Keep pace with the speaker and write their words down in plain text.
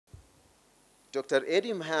Dr.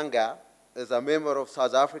 Eddie Mhlanga is a member of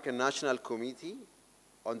South African National Committee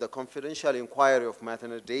on the Confidential Inquiry of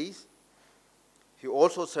Maternal Days. He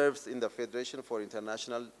also serves in the Federation for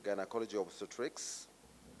International Gynecology Obstetrics,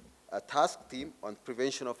 a task team on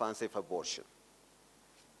prevention of unsafe abortion.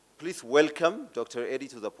 Please welcome Dr. Eddie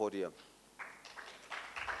to the podium.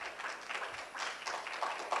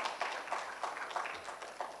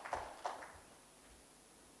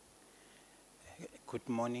 Good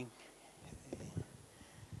morning.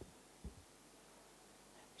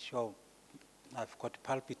 Sure, I've got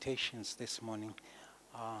palpitations this morning.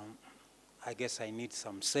 I guess I need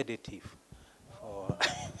some sedative. For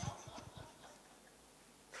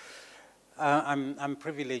I'm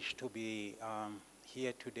privileged to be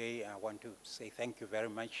here today. I want to say thank you very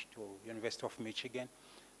much to University of Michigan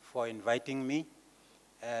for inviting me,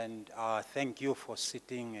 and thank you for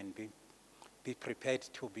sitting and be prepared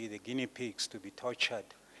to be the guinea pigs to be tortured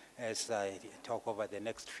as I talk over the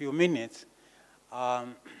next few minutes.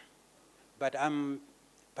 But I'm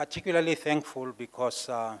particularly thankful because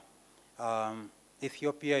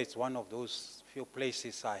Ethiopia is one of those few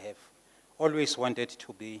places I have always wanted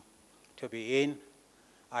to be in.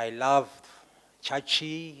 I love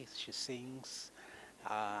Chachi, she sings,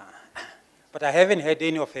 but I haven't heard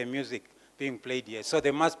any of her music being played yet, so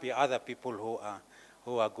there must be other people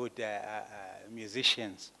who are good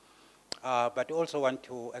musicians. But also want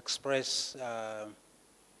to express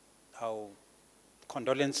our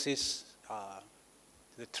condolences,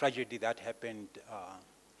 the tragedy that happened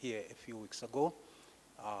here a few weeks ago,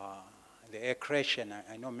 the air crash, and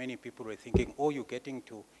I know many people were thinking, oh, you're getting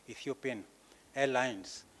to Ethiopian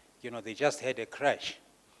Airlines, you know, they just had a crash.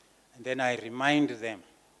 And then I remind them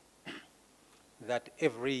that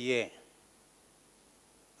every year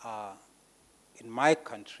in my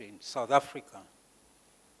country, in South Africa,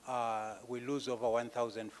 we lose over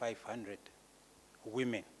 1,500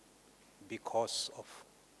 women because of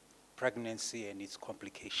pregnancy and its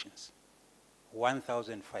complications.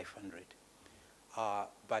 1,500.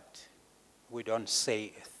 But we don't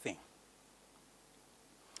say a thing.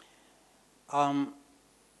 I'm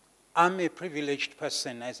a privileged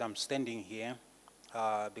person as I'm standing here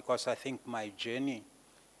because I think my journey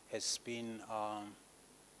has been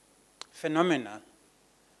phenomenal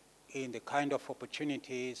in the kind of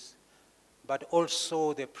opportunities, but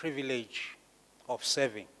also the privilege of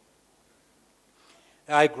serving.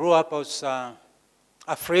 I grew up, I was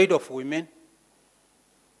afraid of women,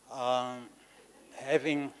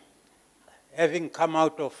 having come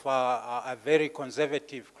out of a very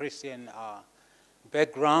conservative Christian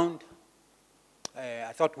background.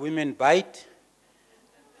 I thought women bite,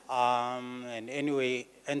 and anyway,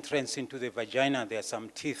 entrance into the vagina, there are some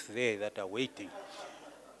teeth there that are waiting.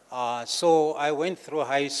 So I went through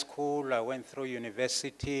high school, I went through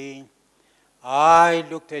university. I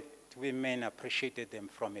looked at women, appreciated them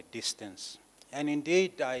from a distance. And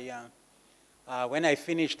indeed, when I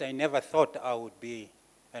finished, I never thought I would be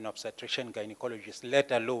an obstetrician gynecologist,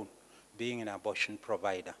 let alone being an abortion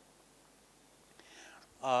provider.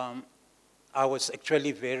 I was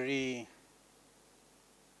actually very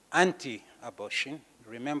anti-abortion.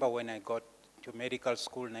 Remember when I got to medical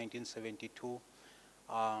school in 1972,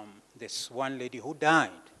 this one lady who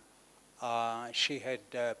died, she had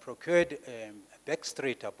procured a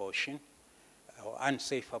backstreet abortion, or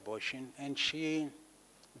unsafe abortion, and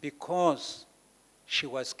because she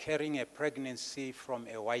was carrying a pregnancy from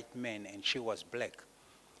a white man and she was black.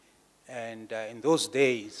 And in those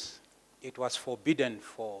days, it was forbidden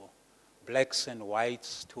for blacks and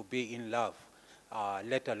whites to be in love,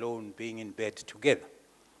 let alone being in bed together.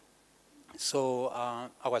 So I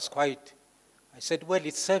said, well,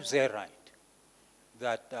 it serves her right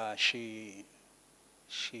that she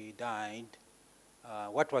died.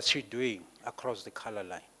 What was she doing across the color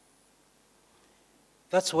line?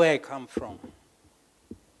 That's where I come from.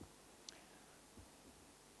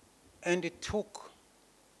 And it took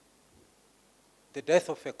the death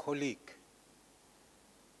of a colleague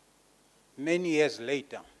many years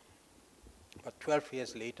later, about 12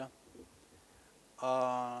 years later,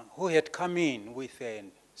 who had come in with a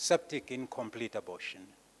septic incomplete abortion.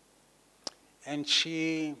 And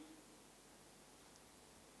she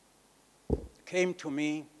came to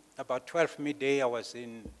me about 12 midday. I was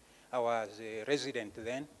a resident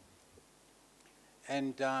then.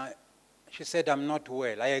 And she said, I'm not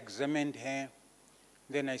well. I examined her.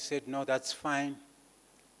 Then I said, no, that's fine.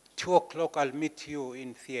 2 o'clock, I'll meet you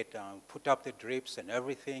in theater. I'll put up the drapes and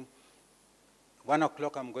everything. 1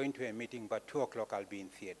 o'clock, I'm going to a meeting, but 2 o'clock, I'll be in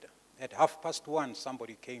theater. At 1:30,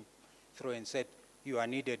 somebody came through and said, you are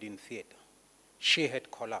needed in theater. She had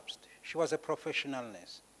collapsed. She was a professional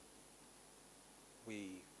nurse.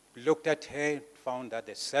 We looked at her, found that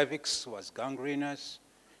the cervix was gangrenous,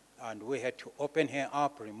 and we had to open her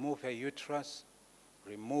up, remove her uterus,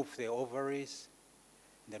 remove the ovaries.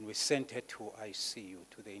 Then we sent her to ICU,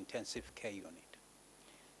 to the intensive care unit.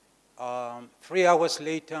 3 hours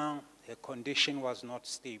later, her condition was not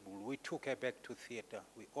stable. We took her back to theater.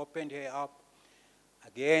 We opened her up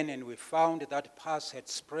again, and we found that pus had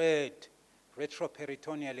spread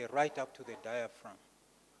retroperitoneally right up to the diaphragm.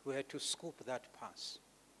 We had to scoop that pus.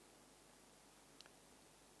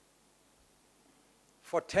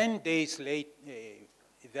 For 10 days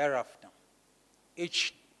thereafter,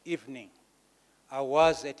 each evening, I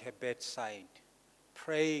was at her bedside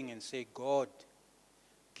praying and saying, God,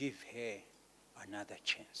 give her another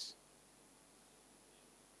chance.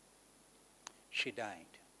 She died.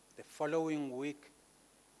 The following week,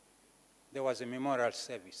 there was a memorial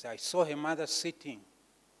service. I saw her mother sitting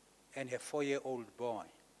and her 4-year-old boy.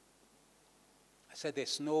 I said,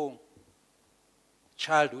 there's no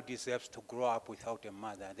child who deserves to grow up without a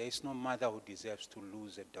mother. There is no mother who deserves to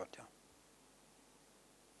lose a daughter.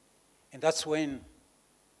 And that's when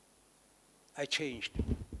I changed.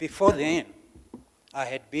 Before then, I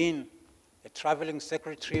had been a traveling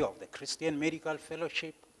secretary of the Christian Medical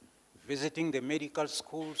Fellowship, visiting the medical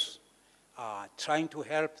schools, trying to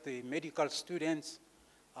help the medical students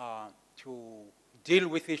to deal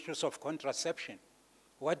with issues of contraception.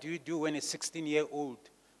 What do you do when a 16-year-old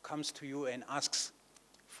comes to you and asks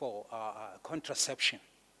for contraception?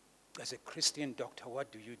 As a Christian doctor,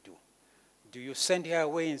 what do you do? Do you send her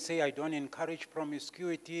away and say, I don't encourage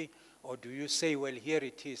promiscuity? Or do you say, well, here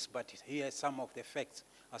it is, but here are some of the facts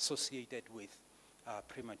associated with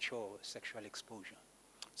premature sexual exposure?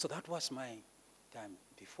 So that was my time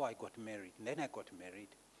before I got married. And then I got married.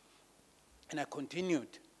 And I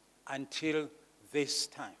continued until this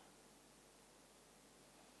time.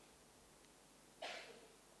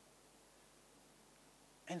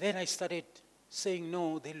 And then I started saying,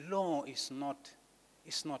 no, the law is not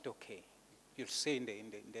okay. You'll see in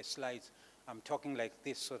the slides, I'm talking like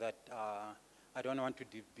this so that I don't want to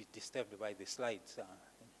be disturbed by the slides.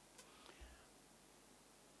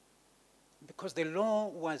 Because the law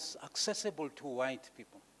was accessible to white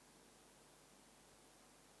people.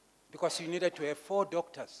 Because you needed to have 4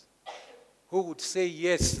 doctors who would say,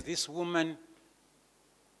 yes, this woman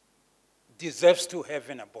deserves to have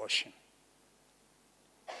an abortion.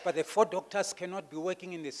 But the 4 doctors cannot be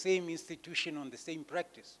working in the same institution on the same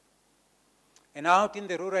practice. And out in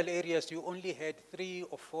the rural areas, you only had 3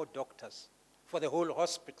 or 4 doctors for the whole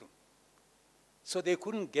hospital. So they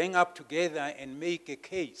couldn't gang up together and make a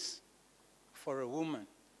case for a woman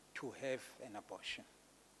to have an abortion.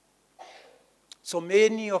 So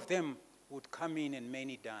many of them would come in and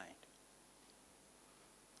many died.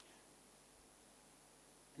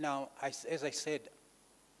 Now, as I said,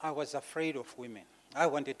 I was afraid of women. I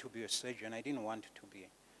wanted to be a surgeon. I didn't want to be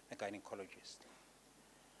a gynecologist.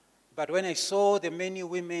 But when I saw the many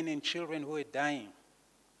women and children who were dying,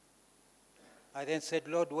 I then said,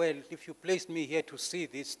 Lord, well, if you placed me here to see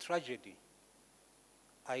this tragedy,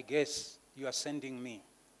 I guess you are sending me.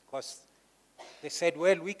 Because they said,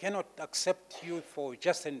 well, we cannot accept you for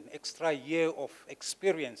just an extra year of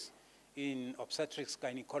experience in obstetrics,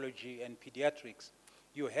 gynecology, and pediatrics.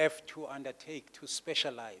 You have to undertake to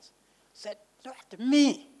specialize. I said, not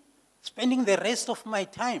me, spending the rest of my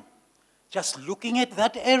time just looking at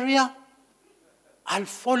that area, I'll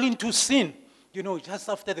fall into sin, just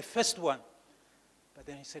after the first one. But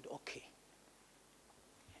then I said, okay.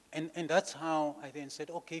 And that's how I then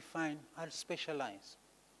said, okay, fine, I'll specialize.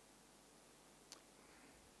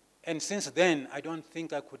 And since then, I don't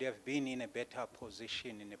think I could have been in a better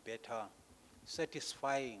position, in a better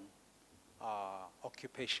satisfying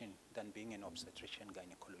occupation than being an obstetrician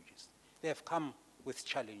gynecologist. They have come with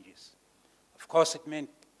challenges. Of course, it meant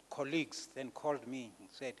colleagues then called me and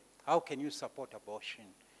said, how can you support abortion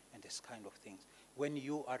and this kind of things? When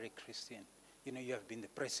you are a Christian, you have been the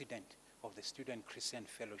president of the Student Christian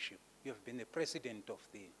Fellowship. You have been the president of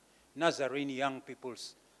the Nazarene Young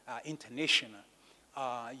People's International.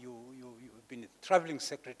 You've been the traveling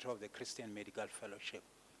secretary of the Christian Medical Fellowship.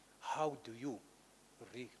 How do you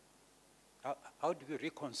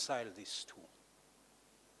reconcile these two?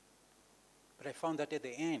 But I found that at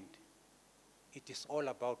the end, it is all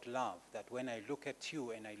about love, that when I look at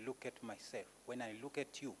you and I look at myself, when I look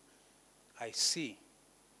at you, I see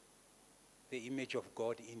the image of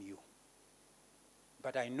God in you.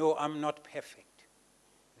 But I know I'm not perfect.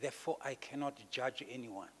 Therefore, I cannot judge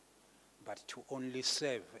anyone, but to only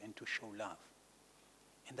serve and to show love.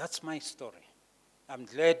 And that's my story. I'm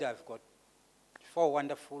glad I've got 4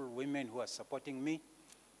 wonderful women who are supporting me.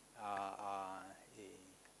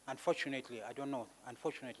 unfortunately, I don't know,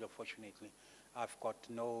 unfortunately or fortunately, I've got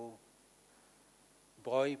no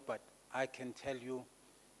boy, but I can tell you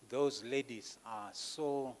those ladies are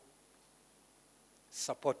so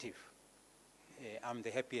supportive. I'm the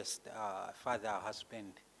happiest father,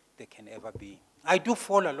 husband they can ever be. I do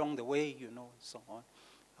fall along the way, you know, so on,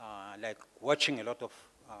 like watching a lot of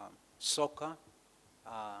soccer,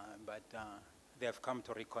 but they have come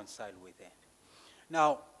to reconcile with that.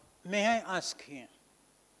 Now, may I ask here,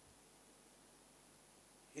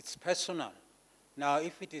 it's personal. Now,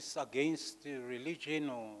 if it is against religion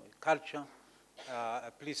or culture,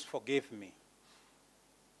 please forgive me.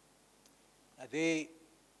 Are there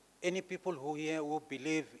any people who here who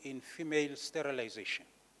believe in female sterilization?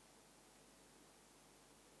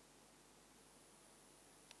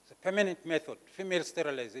 It's a permanent method, female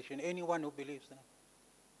sterilization. Anyone who believes that?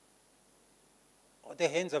 Oh, the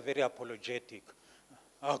hands are very apologetic.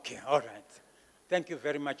 Okay, all right. Thank you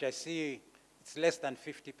very much. I see it's less than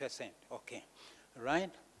 50%. Okay,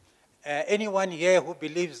 right? Anyone here who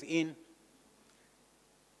believes in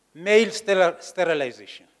male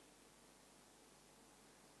sterilization?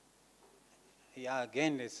 Yeah,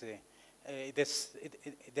 again, there's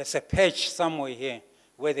a patch somewhere here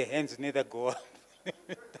where the hands neither go up.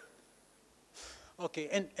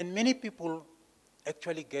 Okay, and many people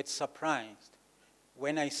actually get surprised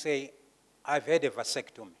when I say, I've had a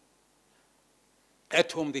vasectomy.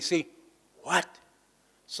 At home, they say, what?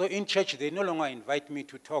 So in church, they no longer invite me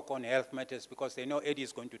to talk on health matters because they know Eddie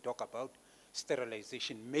is going to talk about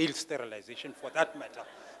sterilization, male sterilization for that matter.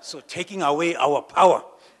 So taking away our power,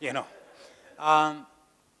 you know.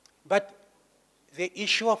 But the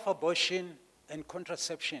issue of abortion and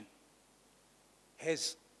contraception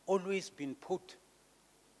has always been put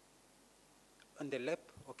on the lap,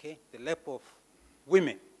 okay, the lap of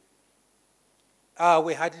women.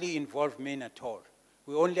 We hardly involve men at all.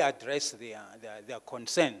 We only address their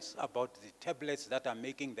concerns about the tablets that are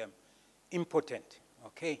making them impotent,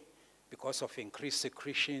 okay, because of increased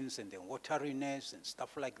secretions and the wateriness and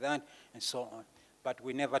stuff like that and so on. But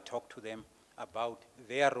we never talk to them about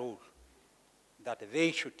their role, that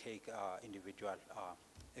they should take individual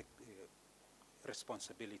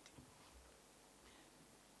responsibility.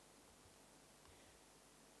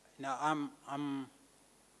 Now, I'm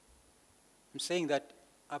saying that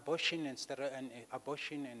abortion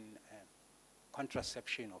and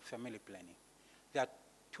contraception or family planning, they are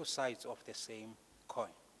two sides of the same coin.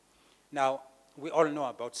 Now, we all know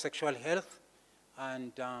about sexual health,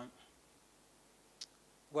 and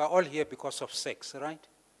we're all here because of sex, right?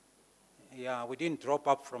 Yeah, we didn't drop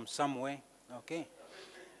up from somewhere, okay?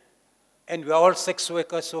 And we're all sex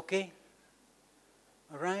workers, okay?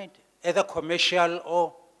 All right? Either commercial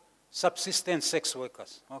or subsistence sex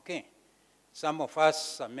workers, okay? Some of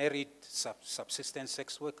us are married subsistence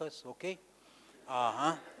sex workers, okay?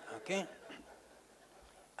 Okay.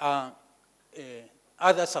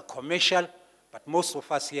 Others are commercial, but most of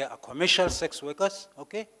us here are commercial sex workers,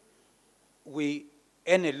 okay? We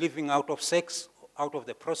earn a living out of sex, out of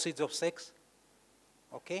the proceeds of sex,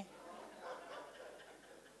 okay?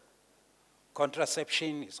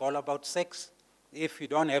 Contraception is all about sex. If you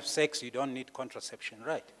don't have sex, you don't need contraception,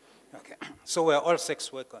 right? Okay. So we're all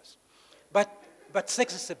sex workers. But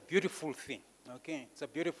sex is a beautiful thing, okay? It's a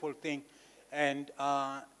beautiful thing. And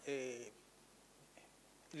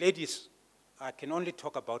ladies, I can only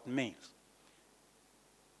talk about males.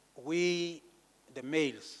 We, the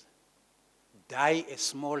males, die a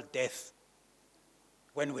small death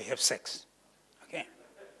when we have sex, okay?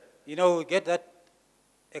 You know, we get that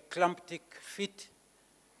eclamptic fit,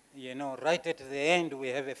 you know, right at the end we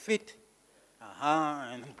have a fit,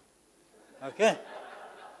 and, okay?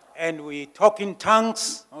 And we talk in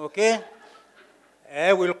tongues, okay?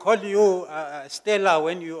 We'll call you Stella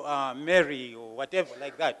when you are Mary or whatever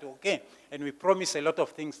like that, okay? And we promise a lot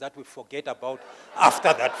of things that we forget about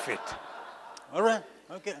after that fit. All right,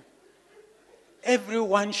 okay.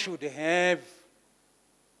 Everyone should have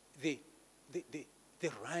the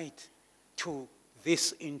right to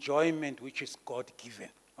this enjoyment which is God-given,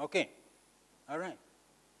 okay? All right.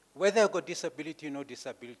 Whether you've got disability or no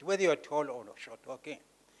disability, whether you're tall or short, okay?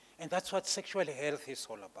 And that's what sexual health is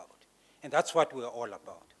all about. And that's what we're all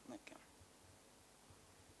about. Okay.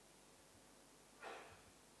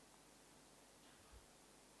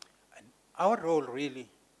 And our role really,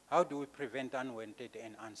 how do we prevent unwanted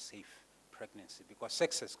and unsafe pregnancy? Because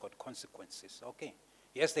sex has got consequences, okay?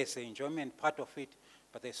 Yes, there's the enjoyment part of it,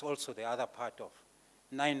 but there's also the other part of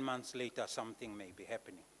 9 months later, something may be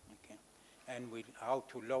happening, okay? And how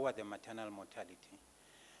to lower the maternal mortality.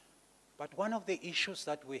 But one of the issues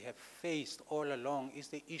that we have faced all along is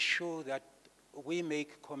the issue that we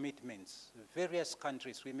make commitments. Various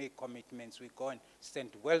countries, we make commitments. We go and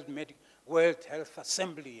stand World Health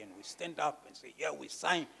Assembly, and we stand up and say, yeah, we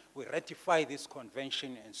sign, we ratify this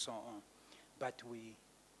convention, and so on. But we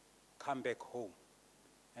come back home,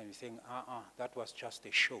 and we think, that was just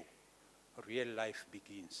a show. Real life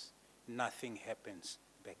begins. Nothing happens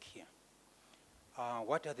back here.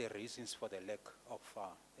 What are the reasons for the lack of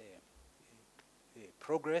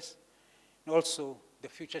progress? And also, the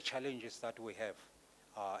future challenges that we have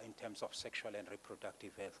in terms of sexual and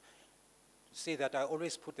reproductive health. See that I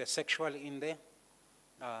always put the sexual in there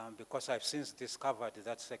because I've since discovered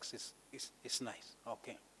that sex is nice,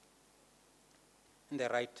 okay. In the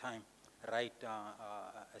right time, right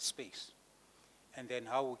space. And then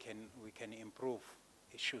how we can improve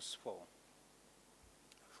issues for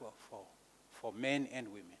men and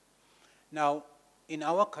women. Now, in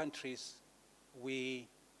our countries, we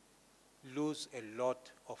lose a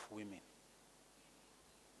lot of women,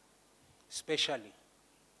 especially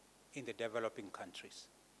in the developing countries.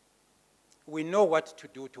 We know what to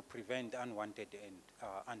do to prevent unwanted and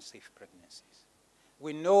unsafe pregnancies.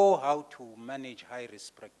 We know how to manage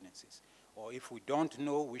high-risk pregnancies, or if we don't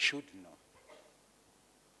know, we should know.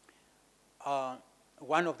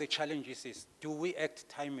 One of the challenges is, do we act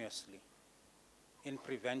timeously in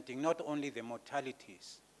preventing not only the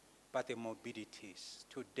mortalities, but the morbidities?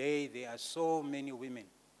 Today, there are so many women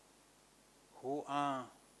who are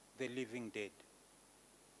the living dead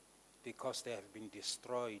because they have been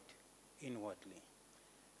destroyed inwardly.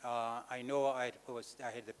 I know I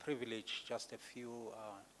had the privilege just a few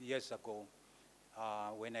years ago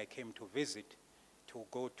when I came to visit to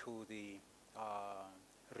go to the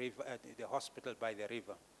river, the hospital by the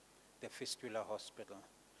river, the Fistula Hospital.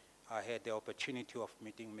 I had the opportunity of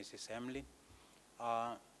meeting Mrs. Hamlin.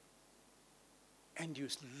 And you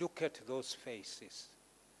look at those faces,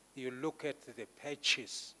 you look at the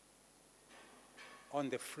patches on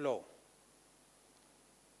the floor,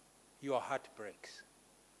 your heart breaks.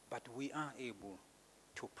 But we are able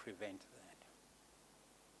to prevent that.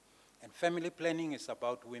 And family planning is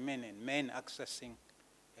about women and men accessing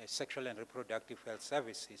sexual and reproductive health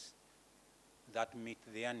services that meet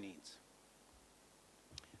their needs.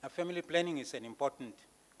 Now, family planning is an important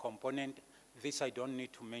component. This I don't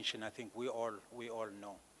need to mention. I think we all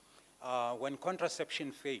know. When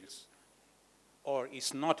contraception fails or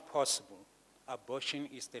is not possible, abortion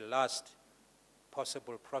is the last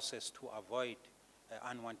possible process to avoid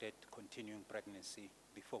unwanted continuing pregnancy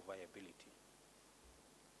before viability.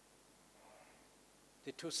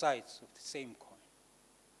 The two sides of the same coin.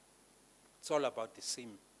 It's all about the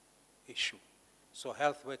same issue. So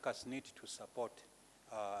health workers need to support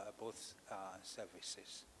both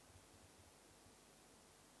services.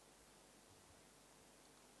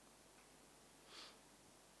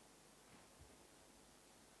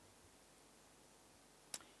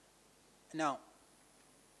 Now,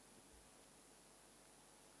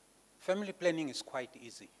 family planning is quite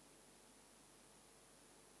easy.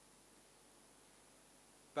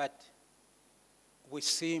 But we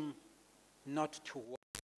seem not to want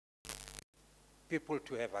people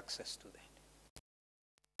to have access to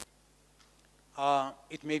that.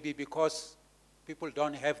 It may be because people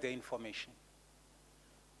don't have the information,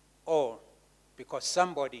 or because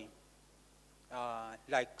somebody,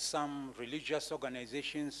 like some religious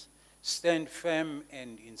organizations, stand firm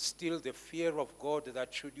and instill the fear of God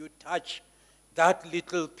that should you touch that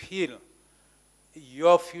little pill,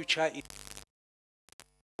 your future is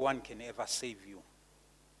no one can ever save you.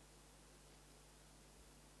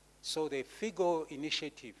 So the FIGO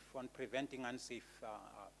initiative on preventing unsafe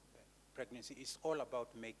pregnancy is all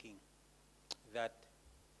about making that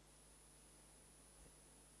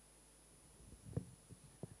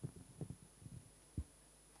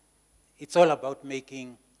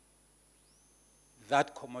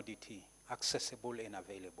that commodity accessible and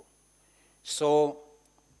available. So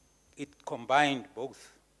it combined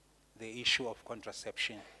both the issue of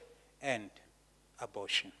contraception and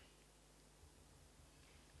abortion.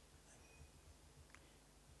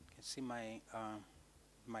 You can see my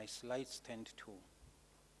slides tend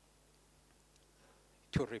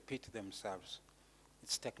to repeat themselves.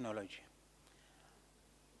 It's technology.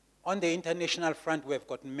 On the international front, we've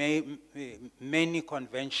got many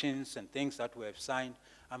conventions and things that we have signed.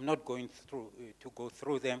 I'm not going to go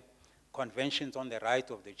through them. Conventions on the right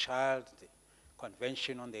of the child, the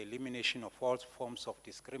Convention on the Elimination of All Forms of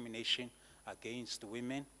Discrimination Against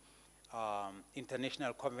Women,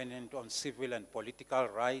 International Covenant on Civil and Political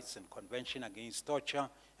Rights, and Convention Against Torture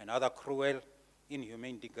and other cruel,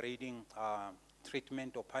 inhumane, degrading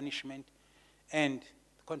treatment or punishment, and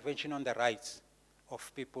Convention on the Rights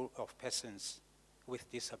of persons with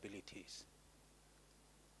disabilities.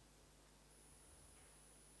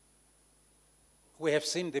 We have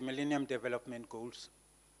seen the Millennium Development Goals.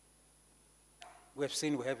 We have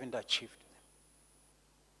seen we haven't achieved them.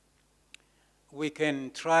 We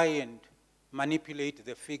can try and manipulate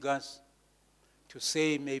the figures to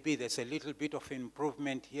say maybe there's a little bit of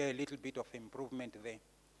improvement here, a little bit of improvement there.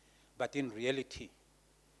 But in reality,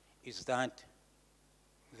 is that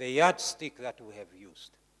the yardstick that we have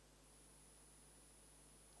used,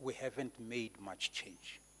 we haven't made much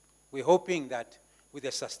change. We're hoping that with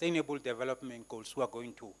the Sustainable Development Goals, we are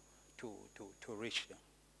going to reach them.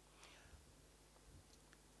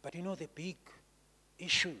 But you know, the big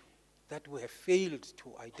issue that we have failed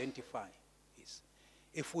to identify is,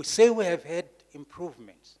 if we say we have had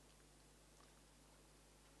improvements,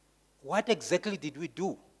 what exactly did we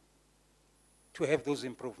do to have those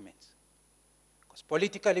improvements? Because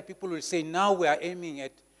politically, people will say, now we are aiming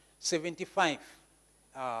at 75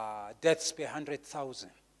 deaths per 100,000.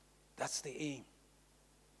 That's the aim.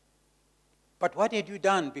 But what had you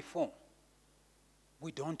done before?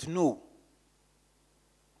 We don't know.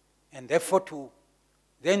 And therefore, to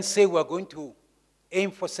then say we're going to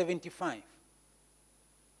aim for 75,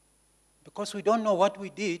 because we don't know what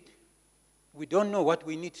we did, we don't know what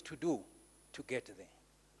we need to do to get there.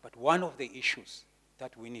 But one of the issues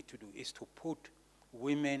that we need to do is to put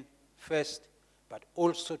women first, but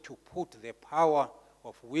also to put the power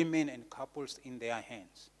of women and couples in their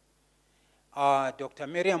hands. Dr.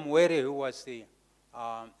 Miriam Were, who was the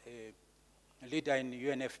leader in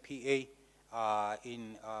UNFPA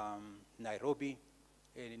in Nairobi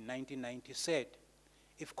in 1990, said,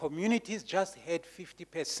 if communities just had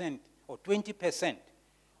 50% or 20%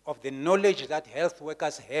 of the knowledge that health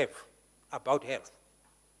workers have about health,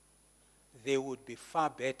 they would be far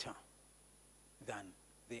better than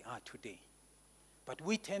they are today. But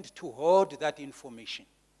we tend to hoard that information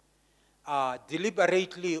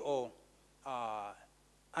deliberately or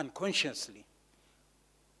unconsciously,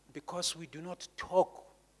 because we do not talk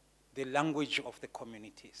the language of the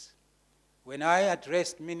communities. When I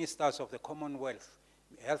addressed ministers of the Commonwealth,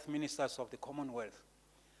 health ministers of the Commonwealth,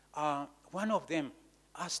 one of them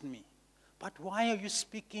asked me, but why are you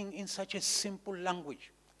speaking in such a simple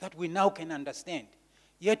language that we now can understand?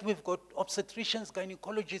 Yet we've got obstetricians,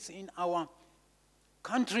 gynecologists in our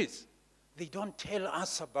countries. They don't tell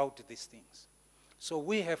us about these things. So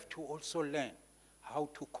we have to also learn how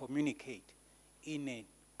to communicate in an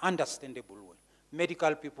understandable way.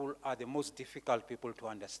 Medical people are the most difficult people to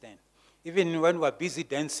understand. Even when we're busy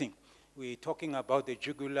dancing, we're talking about the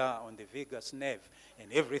jugular on the vagus nerve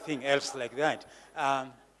and everything else like that.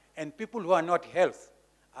 And people who are not health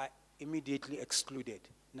are immediately excluded,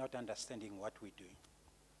 not understanding what we're doing.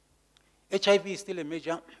 HIV is still a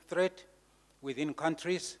major threat within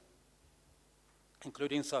countries,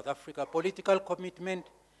 including South Africa. Political commitment,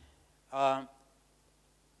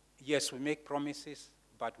 yes, we make promises,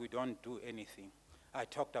 but we don't do anything. I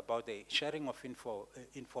talked about the sharing of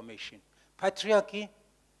information. Patriarchy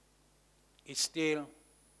is still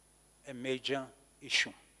a major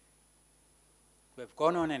issue. We've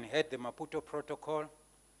gone on and had the Maputo Protocol,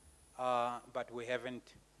 but we haven't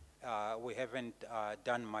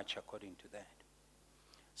done much according to that.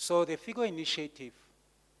 So the FIGO initiative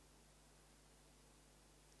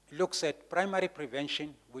looks at primary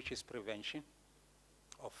prevention, which is prevention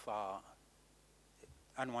of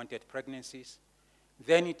unwanted pregnancies.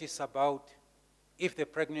 Then it is about, if the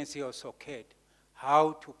pregnancy has occurred,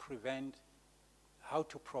 how to prevent, how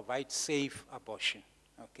to provide safe abortion,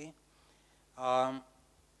 okay?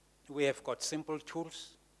 We have got simple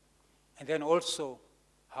tools, and then also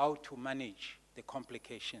how to manage the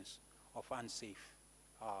complications of unsafe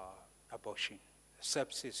abortion,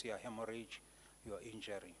 sepsis, your hemorrhage, your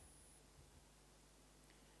injury.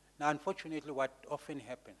 Now, unfortunately, what often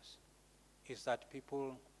happens is that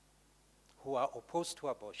people who are opposed to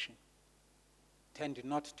abortion tend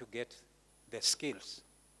not to get the skills.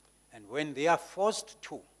 And when they are forced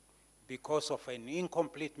to, because of an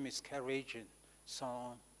incomplete miscarriage and so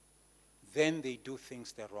on, then they do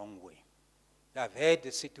things the wrong way. I've had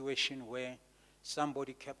a situation where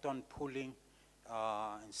somebody kept on pulling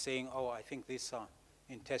and saying, oh, I think these are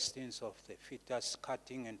intestines of the fetus,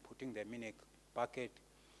 cutting and putting them in a bucket.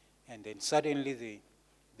 And then suddenly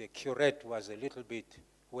the curate was a little bit,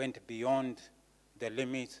 went beyond the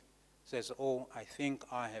limit, says, oh, I think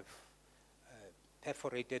I have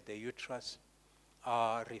perforated the uterus,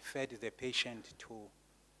 referred the patient to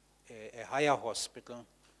a higher hospital,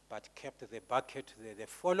 but kept the bucket there. The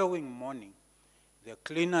following morning, the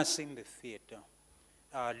cleaners in the theater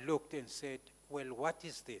looked and said, well, what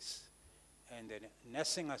is this? And the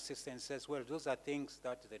nursing assistant says, well, those are things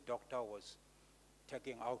that the doctor was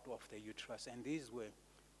taking out of the uterus. And these were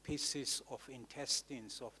pieces of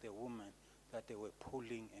intestines of the woman that they were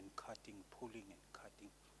pulling and cutting, pulling and cutting,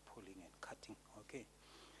 pulling and cutting, okay?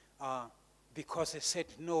 Because they said,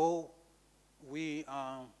 no, we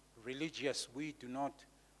are religious, we do not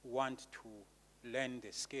want to learn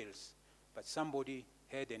the skills. But somebody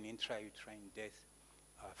had an intrauterine death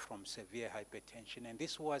from severe hypertension, and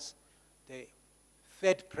this was the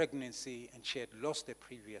third pregnancy, and she had lost the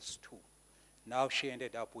previous two. Now she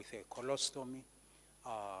ended up with a colostomy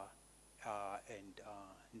and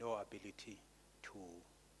no ability to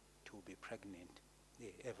be pregnant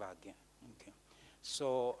ever again. Okay.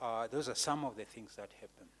 So those are some of the things that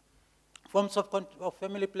happen. Forms of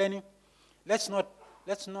family planning. Let's not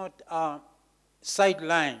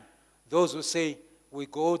sideline those who say we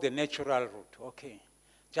go the natural route. Okay.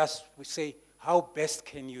 Just we say, how best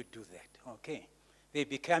can you do that? Okay. They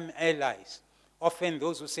become allies. Often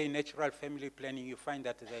those who say natural family planning, you find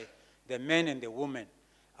that the men and the women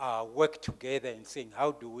work together in saying,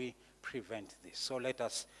 how do we prevent this? So let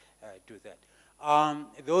us do that.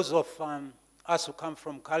 Those of us who come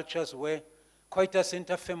from cultures where coitus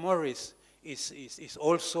interfemoris is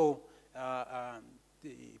also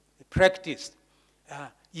practiced,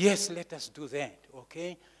 yes, let us do that,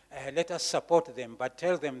 okay? Let us support them, but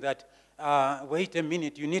tell them that, wait a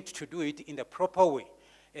minute, you need to do it in the proper way.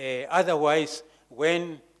 Otherwise,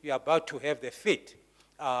 when you're about to have the fit,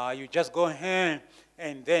 you just go ahead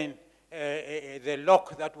and then the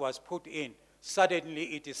lock that was put in,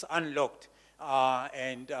 suddenly it is unlocked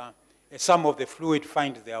and some of the fluid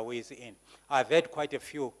find their ways in. I've had quite a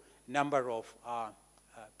few number of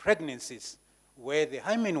pregnancies where the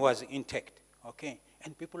hymen was intact, okay?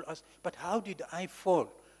 And people ask, but how did I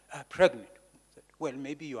fall pregnant? Well,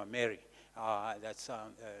 maybe you are Mary. That's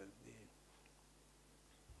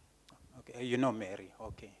okay. You know Mary,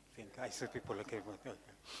 okay? I think I see people okay.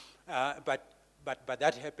 But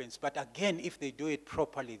that happens. But again, if they do it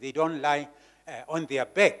properly, they don't lie on their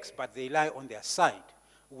backs, but they lie on their side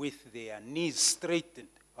with their knees straightened.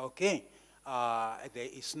 Okay, there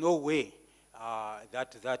is no way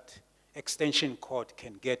that extension cord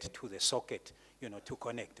can get to the socket, to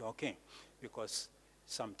connect. Okay, because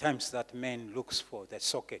sometimes that man looks for the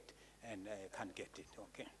socket and can't get it.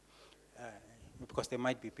 Okay, because there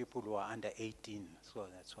might be people who are under 18, so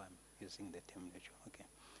that's why I'm using the terminology. Okay,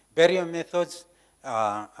 burial methods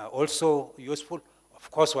are also useful. Of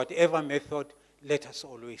course, whatever method, let us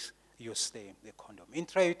always use the condom.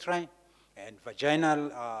 Intrauterine and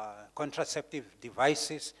vaginal contraceptive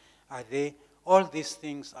devices are there. All these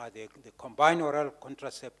things are the combined oral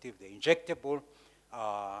contraceptive, the injectable,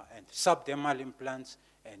 and subdermal implants,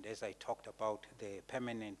 and as I talked about, the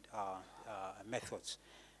permanent methods.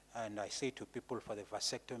 And I say to people for the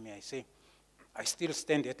vasectomy, I say, I still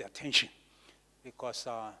stand at attention because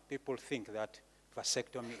people think that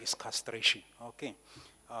vasectomy is castration, okay?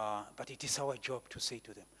 But it is our job to say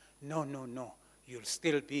to them, no, no, no, you'll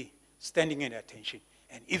still be standing at attention,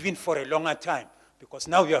 and even for a longer time, because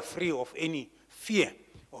now you are free of any fear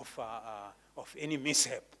of any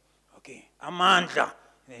mishap, okay? Amandla,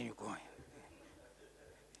 there you go.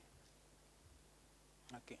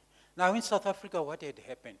 Okay. Now in South Africa, what had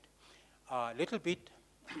happened? A little bit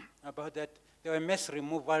about that. There were mass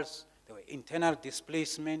removals, there were internal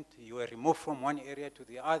displacement. You were removed from one area to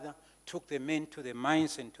the other, took the men to the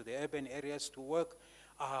mines and to the urban areas to work.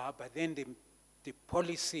 But then the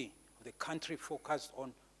policy of the country focused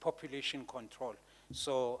on population control.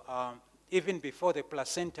 So even before the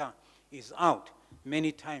placenta is out,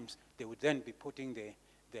 many times they would then be putting the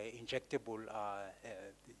injectable,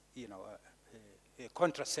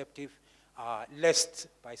 contraceptive, lest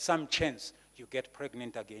by some chance you get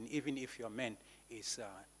pregnant again, even if your man is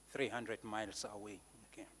 300 miles away.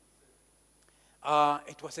 Okay.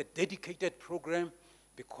 It was a dedicated program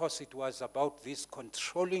because it was about this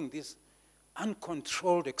controlling this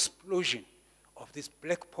uncontrolled explosion of this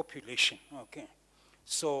black population. Okay.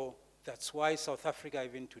 So that's why South Africa,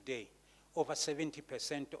 even today, over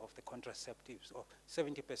 70% of the contraceptives, or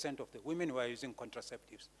 70% of the women who are using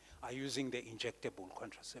contraceptives are using the injectable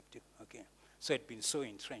contraceptive, okay? So it's been so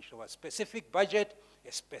entrenched. There was a specific budget,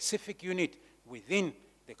 a specific unit within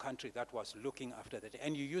the country that was looking after that.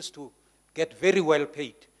 And you used to get very well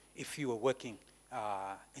paid if you were working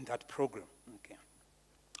in that program, okay?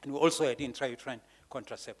 And we also had intrauterine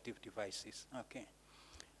contraceptive devices, okay?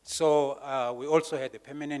 So we also had the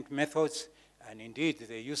permanent methods, and indeed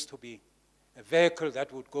there used to be a vehicle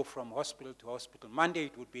that would go from hospital to hospital. Monday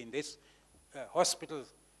it would be in this hospital,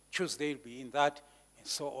 Tuesday it would be in that, and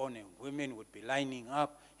so on, and women would be lining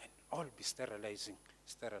up, and all be sterilizing.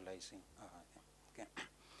 Okay.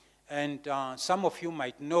 And some of you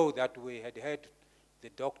might know that we had the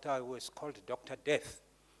doctor who was called Dr. Death,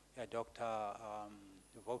 Dr.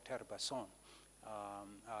 Wouter Basson.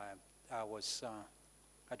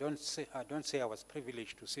 I don't say I was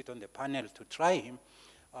privileged to sit on the panel to try him,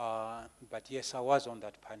 but yes, I was on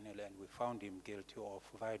that panel, and we found him guilty of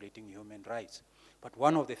violating human rights. But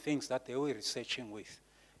one of the things that they were researching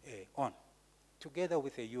together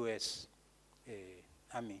with the U.S.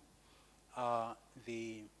 Army, how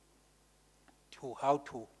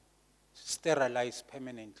to sterilize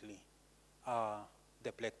permanently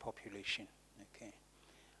the black population. Okay,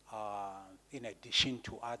 in addition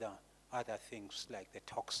to other things like the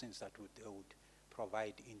toxins that they would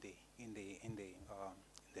provide in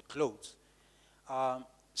the clothes.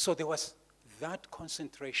 So there was that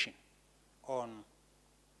concentration on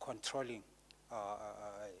controlling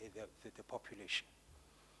the population.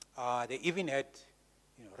 They even had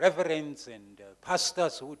reverends and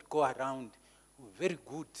pastors who would go around, very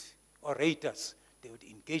good orators. They would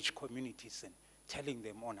engage communities and telling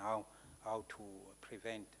them on how to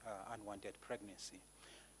prevent unwanted pregnancy.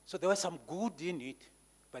 So there was some good in it,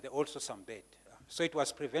 but there also some bad. So it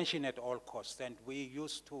was prevention at all costs, and we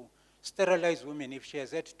used to sterilize women. If she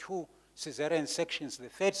has had 2 cesarean sections, the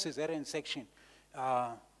 3rd cesarean section,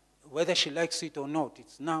 whether she likes it or not,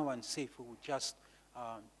 it's now unsafe. We would just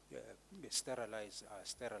sterilize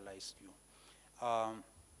you.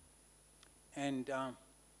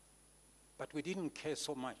 But we didn't care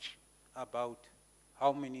so much about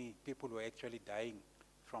how many people were actually dying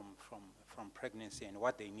from pregnancy and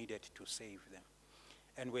what they needed to save them.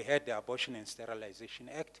 And we had the Abortion and Sterilization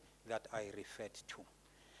Act that I referred to.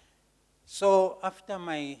 So after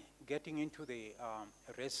my getting into the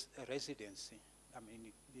residency,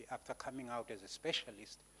 after coming out as a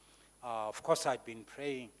specialist, of course I'd been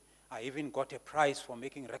praying. I even got a prize for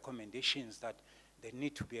making recommendations that there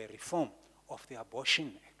need to be a reform of the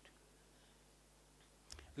Abortion Act.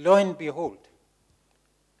 Lo and behold,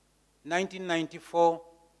 1994,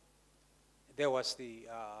 there was the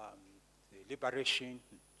liberation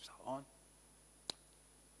and so on.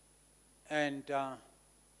 And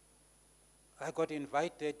I got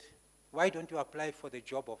invited, why don't you apply for the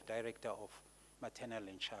job of Director of Maternal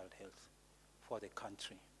and Child Health for the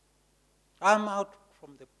country? I'm out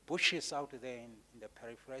from the bushes out there in the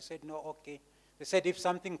periphery. I said, no, okay. They said, if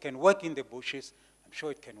something can work in the bushes, I'm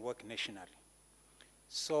sure it can work nationally.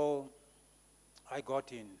 So I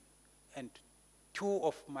got in, and 2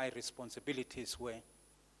 of my responsibilities were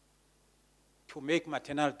to make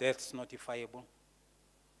maternal deaths notifiable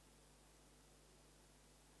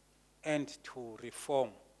and to reform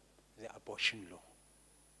the abortion law.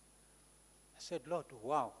 I said, Lord,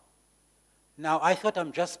 wow. Now, I thought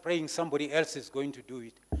I'm just praying somebody else is going to do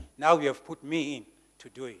it. Now you have put me in to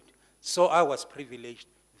do it. So I was privileged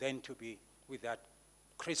then to be with that,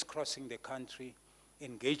 crisscrossing the country,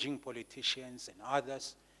 engaging politicians and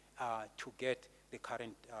others to get the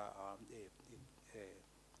current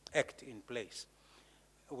act in place.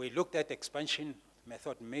 We looked at expansion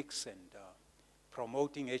method mix and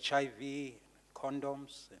promoting HIV,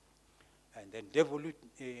 condoms, and then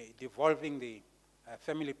devolving the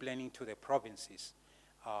family planning to the provinces,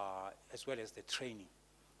 as well as the training.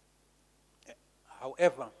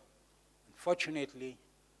 However, unfortunately,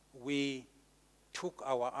 we took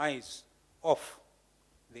our eyes off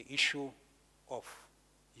the issue of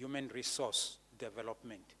human resource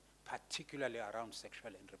development, particularly around sexual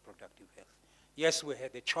and reproductive health. Yes, we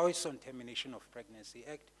had the Choice on Termination of Pregnancy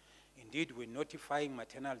Act. Indeed, we're notifying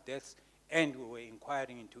maternal deaths, and we were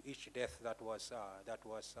inquiring into each death that was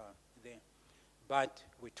there. But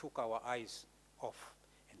we took our eyes off.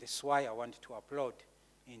 And this is why I want to applaud,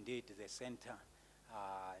 indeed, the center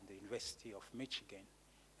and the University of Michigan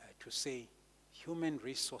to say human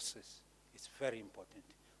resources is very important.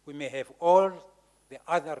 We may have all the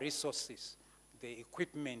other resources, the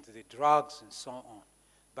equipment, the drugs, and so on,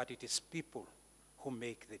 but it is people who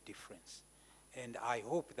make the difference. And I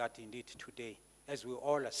hope that indeed today, as we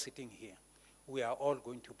all are sitting here, we are all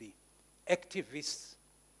going to be activists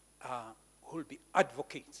who will be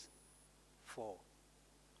advocates for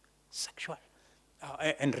sexual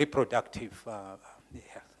and reproductive health.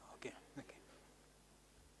 Okay.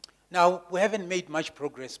 Now, we haven't made much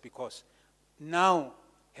progress because now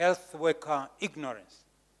health worker ignorance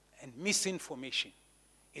and misinformation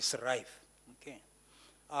is rife. Okay.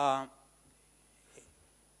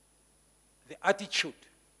 The attitude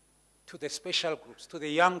to the special groups, to the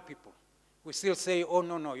young people, we still say, oh,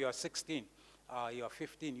 no, you are 16, you are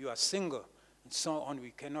 15, you are single, and so on.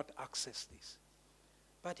 We cannot access this.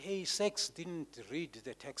 But hey, sex didn't read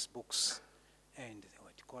the textbooks, and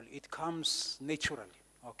what you call it comes naturally,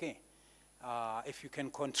 okay? If you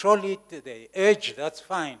can control it, the urge, that's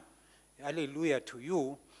fine. Hallelujah to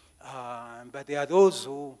you. But there are those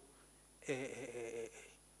who,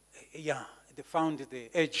 yeah, they found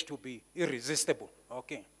the urge to be irresistible,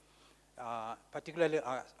 okay? Particularly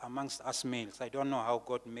amongst us males. I don't know how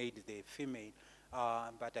God made the female,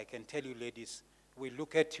 but I can tell you, ladies, we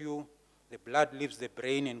look at you, the blood leaves the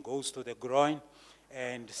brain and goes to the groin,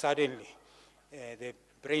 and suddenly the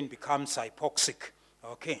brain becomes hypoxic,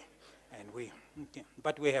 okay?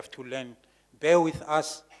 But we have to learn. Bear with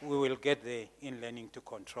us, we will get there in learning to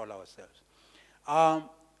control ourselves.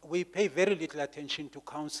 We pay very little attention to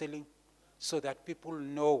counseling so that people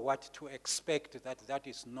know what to expect, that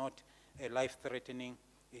is not a life-threatening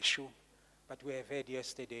issue. But we have heard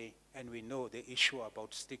yesterday, and we know the issue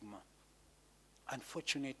about stigma.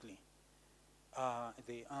 Unfortunately,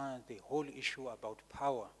 the whole issue about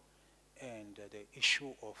power and the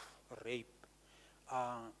issue of rape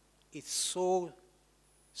is so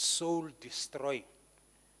soul-destroying.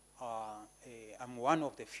 I'm one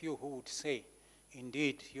of the few who would say,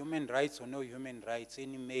 indeed, human rights or no human rights,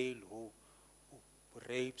 any male who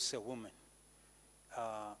rapes a woman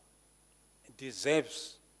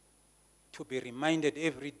deserves to be reminded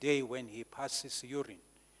every day when he passes urine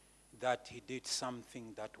that he did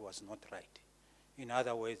something that was not right. In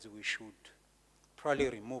other words, we should probably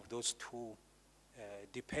remove those two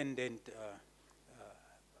dependent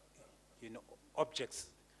objects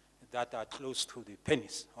that are close to the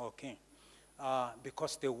penis, okay?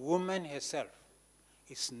 Because the woman herself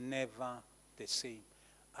is never the same.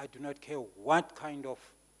 I do not care what kind of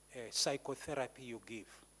psychotherapy you give.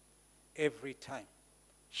 Every time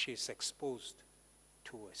she is exposed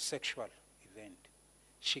to a sexual event,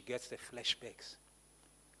 she gets the flashbacks.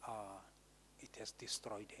 It has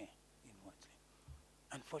destroyed her inwardly.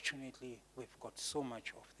 Unfortunately, we've got so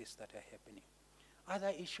much of this that are happening.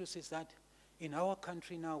 Other issues is that in our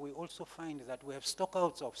country now, we also find that we have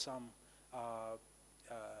stockouts of some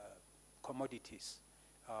commodities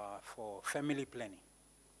for family planning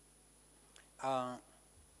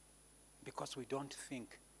because we don't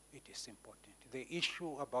think it is important. The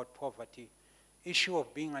issue about poverty, issue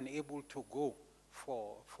of being unable to go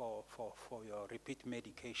for your repeat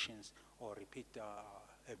medications or repeat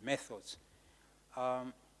methods,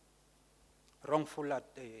 wrongful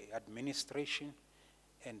administration,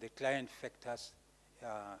 and the client factors,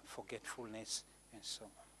 forgetfulness, and so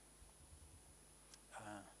on.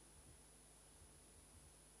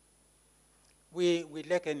 We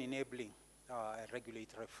lack an enabling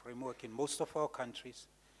regulatory framework in most of our countries.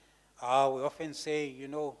 We often say,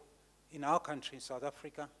 in our country, in South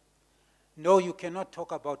Africa, no, you cannot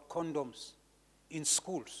talk about condoms in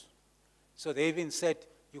schools. So they even said,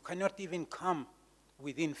 you cannot even come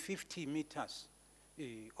within 50 meters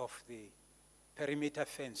of the perimeter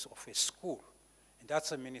fence of a school. And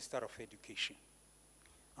that's a Minister of Education.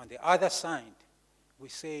 On the other side, we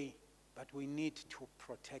say, but we need to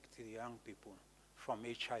protect the young people from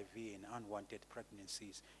HIV and unwanted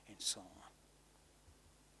pregnancies and so on.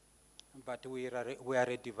 But we are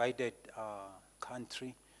a divided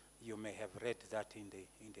country. You may have read that in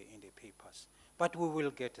the papers. But we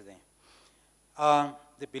will get there.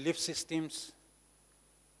 The belief systems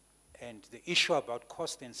and the issue about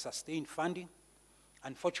cost and sustained funding.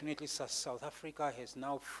 Unfortunately, South Africa has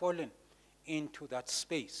now fallen into that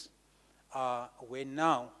space where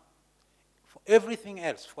now, for everything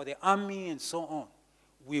else, for the army and so on,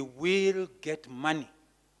 we will get money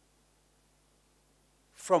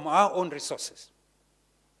from our own resources.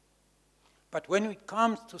 But when it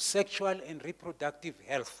comes to sexual and reproductive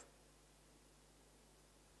health,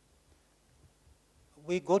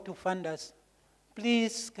 we go to funders,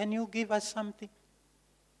 please, can you give us something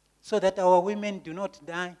so that our women do not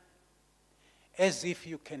die? As if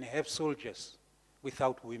you can have soldiers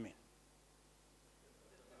without women.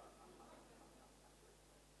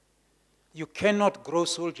 You cannot grow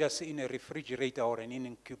soldiers in a refrigerator or in an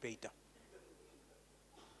incubator.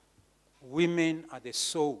 Women are the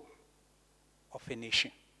soul of a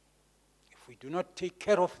nation. If we do not take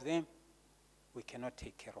care of them, we cannot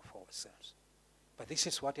take care of ourselves. But this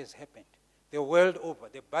is what has happened. The world over,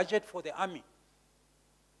 the budget for the army,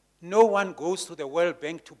 no one goes to the World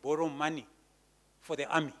Bank to borrow money for the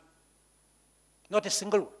army. Not a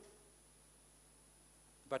single one.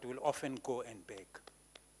 But will often go and beg.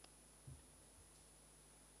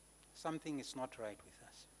 Something is not right with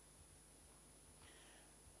us.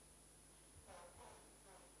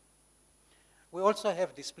 We also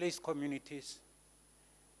have displaced communities,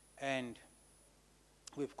 and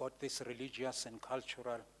we've got this religious and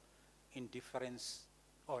cultural indifference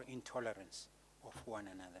or intolerance of one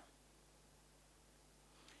another.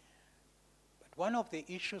 But one of the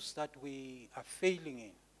issues that we are failing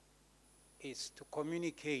in is to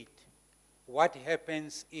communicate what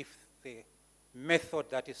happens if the method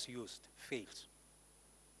that is used fails.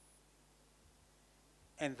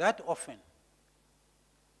 And that often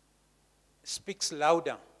speaks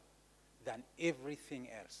louder than everything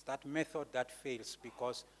else. That method that fails,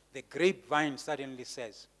 because the grapevine suddenly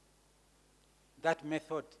says, that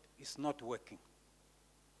method is not working.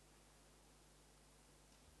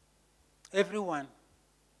 Everyone,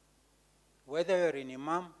 whether you're an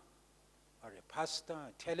imam or a pastor,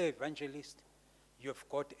 a televangelist, you've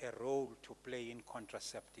got a role to play in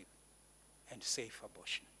contraceptive and safe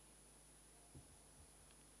abortion.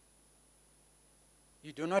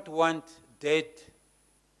 You do not want dead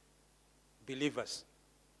believers.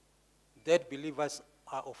 Dead believers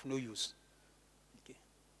are of no use. Okay.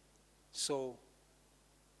 So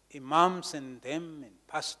imams and them and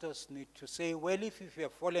pastors need to say, well, if you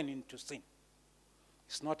have fallen into sin,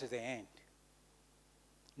 it's not the end.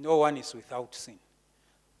 No one is without sin.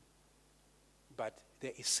 But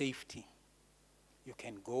there is safety. You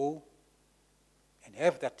can go and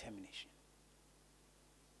have that termination.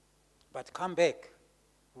 But come back.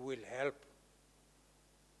 We will help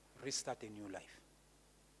restart a new life.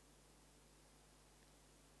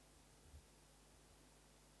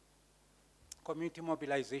 Community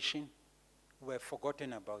mobilization, we have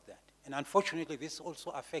forgotten about that. And unfortunately, this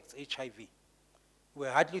also affects HIV. We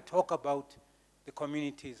hardly talk about the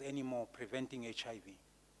communities anymore preventing HIV,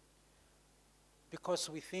 because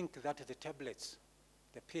we think that the tablets,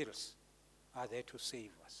 the pills, are there to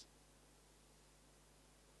save us.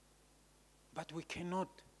 But we cannot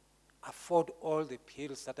afford all the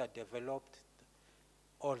pills that are developed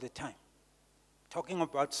all the time. Talking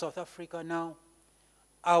about South Africa now,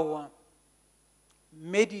 our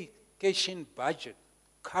medication budget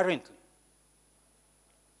currently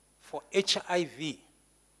for HIV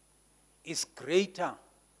is greater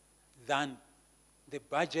than the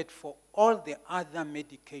budget for all the other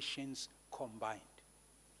medications combined.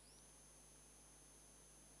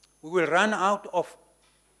 We will run out of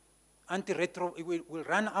we will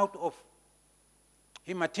run out of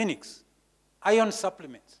hematinics, iron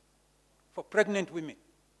supplements for pregnant women.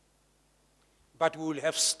 But we will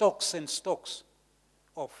have stocks and stocks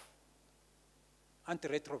of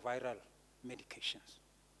antiretroviral medications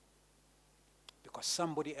because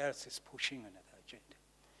somebody else is pushing another agenda.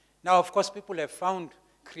 Now, of course, people have found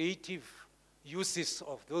creative uses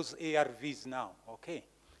of those ARVs now, okay?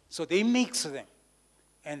 So they mix them.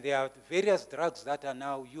 And there are various drugs that are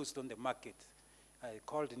now used on the market,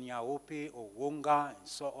 called Nyaope or Wonga and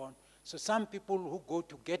so on. So some people who go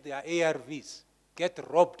to get their ARVs get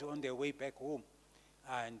robbed on their way back home.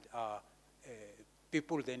 And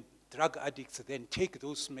people then, drug addicts, then take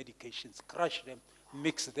those medications, crush them,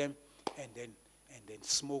 mix them, and then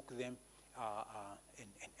smoke them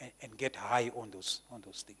and get high on those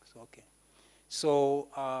things. Okay. So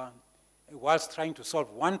whilst trying to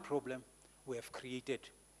solve one problem, we have created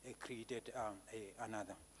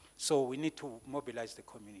another. So we need to mobilize the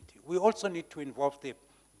community. We also need to involve the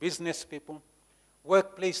business people,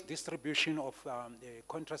 workplace distribution of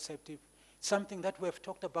contraceptive, something that we have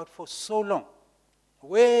talked about for so long.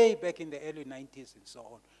 Way back in the early 90s and so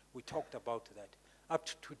on, we talked about that. Up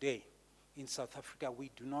to today, in South Africa, we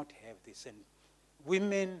do not have this. And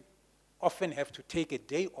women often have to take a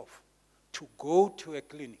day off to go to a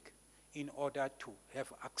clinic in order to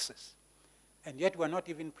have access. And yet we're not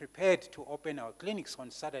even prepared to open our clinics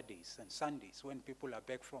on Saturdays and Sundays when people are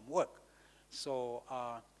back from work. So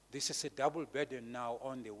this is a double burden now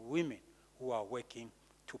on the women who are working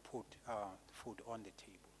to put food on the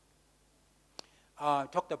table.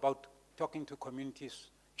 Talked about talking to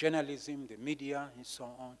communities, journalism, the media, and so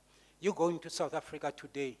on. You go into South Africa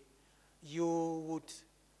today, you would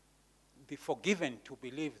be forgiven to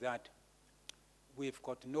believe that we've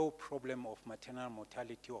got no problem of maternal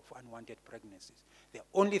mortality of unwanted pregnancies. The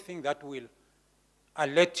only thing that will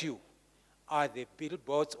alert you are the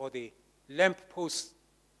billboards or the lamppost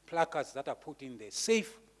placards that are put in there.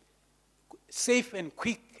 Safe and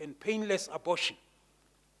quick and painless abortion,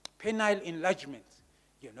 penile enlargement,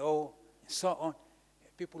 and so on.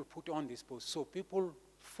 People put on these posts. So people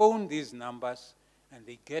phone these numbers and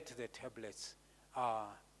they get the tablets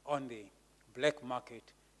on the black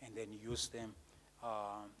market and then use them.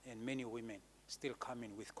 And many women still come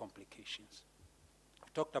in with complications. I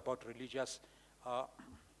talked about religious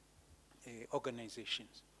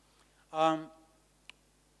organizations.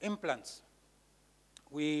 Implants.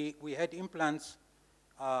 We had implants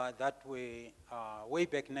that we, way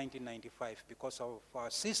back 1995, because of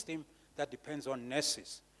our system that depends on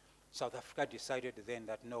nurses, South Africa decided then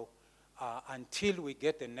that no, until we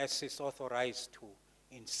get the nurses authorized to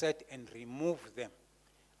insert and remove them,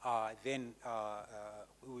 then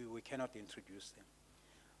we cannot introduce them.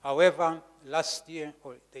 However, last year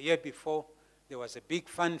or the year before, there was a big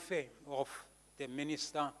fanfare of the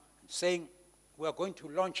minister saying, we are going to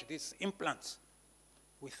launch these implants,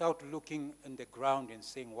 without looking in the ground and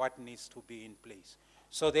saying what needs to be in place.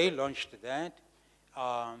 So they launched that.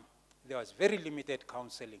 There was very limited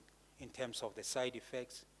counseling in terms of the side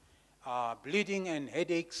effects. Bleeding and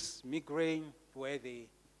headaches, migraine were the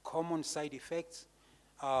common side effects.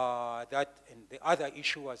 And the other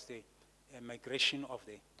issue was the migration of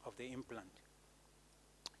the implant.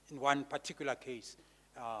 In one particular case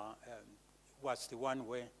was the one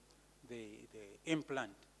where the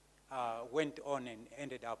implant went on and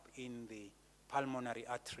ended up in the pulmonary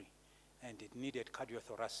artery, and it needed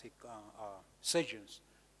cardiothoracic surgeons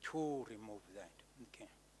to remove that. Okay.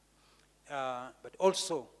 But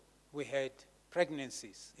also, we had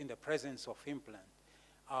pregnancies in the presence of implant.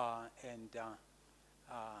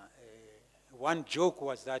 One joke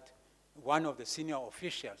was that one of the senior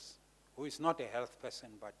officials, who is not a health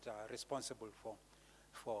person but responsible for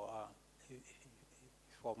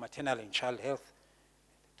maternal and child health,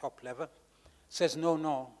 top level, says,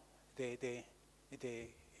 no, this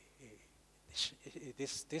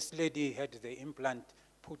lady had the implant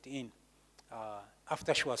put in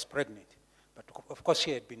after she was pregnant. But of course,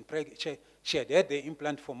 she had been she had had the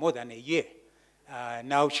implant for more than a year.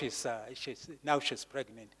 Now she's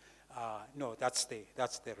pregnant. No, that's the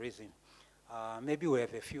reason. Maybe we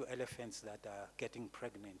have a few elephants that are getting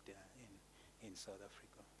pregnant in South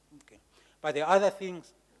Africa. Okay. But the other thing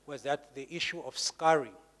was that the issue of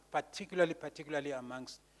scarring, particularly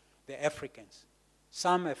amongst the Africans.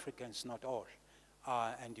 Some Africans, not all.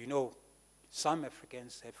 And you know, some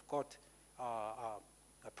Africans have got are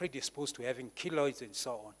predisposed to having keloids and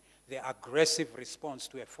so on. The aggressive response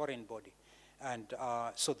to a foreign body. And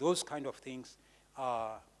so those kind of things,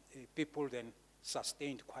 people then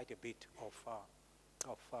sustained quite a bit of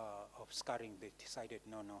scarring. They decided,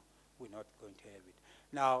 no, we're not going to have it.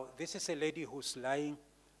 Now, this is a lady who's lying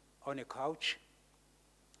on a couch.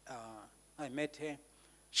 I met her.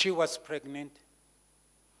 She was pregnant.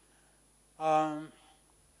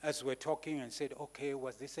 As we're talking and said, okay,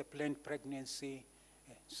 was this a planned pregnancy?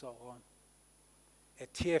 And so on. A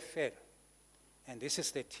tear fell. And this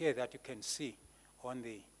is the tear that you can see on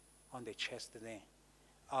the chest there.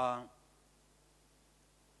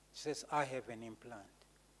 She says, I have an implant.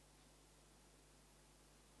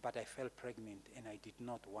 But I fell pregnant and I did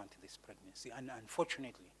not want this pregnancy. And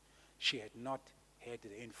unfortunately, she had not had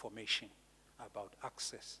the information about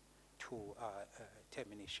access to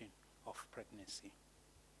termination of pregnancy.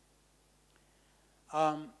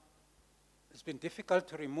 It's been difficult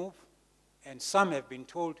to remove, and some have been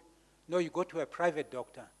told, no, you go to a private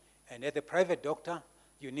doctor, and at the private doctor,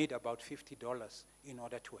 you need about $50 in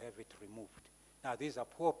order to have it removed. Now, these are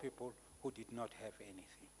poor people who did not have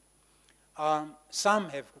anything. Some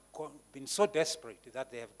have been so desperate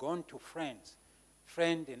that they have gone to friend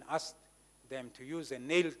and asked them to use a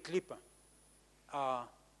nail clipper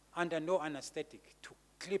under no anesthetic to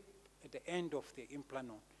clip at the end of the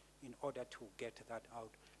implant in order to get that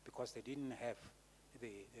out, because they didn't have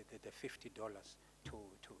the $50 to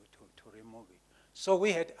remove it. So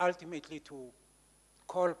we had ultimately to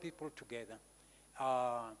call people together.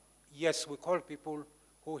 Yes, we called people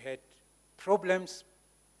who had problems,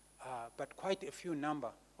 but quite a few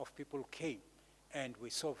number of people came, and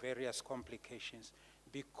we saw various complications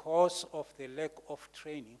because of the lack of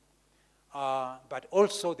training, but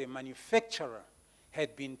also the manufacturer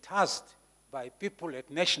had been tasked by people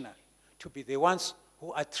at National to be the ones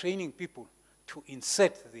who are training people to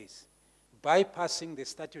insert this, bypassing the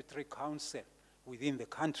statutory council within the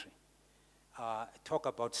country. Talk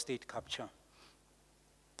about state capture.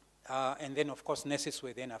 And then, of course, nurses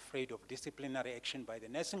were then afraid of disciplinary action by the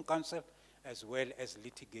nursing council, as well as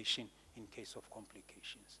litigation in case of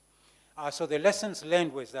complications. So the lessons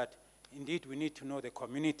learned was that, indeed, we need to know the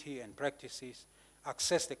community and practices,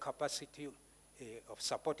 access the capacity of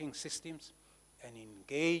supporting systems, and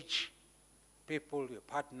engage people, your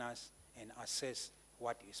partners, and assess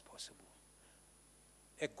what is possible.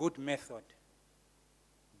 A good method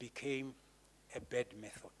became a bad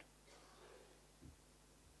method.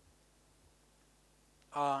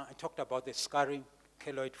 I talked about the scarring,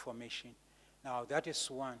 keloid formation. Now, that is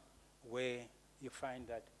one where you find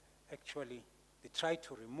that actually they tried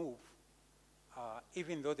to remove,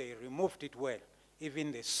 even though they removed it well,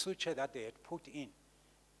 even the suture that they had put in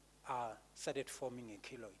started forming a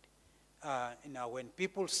keloid. Now, when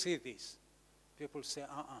people see this, people say,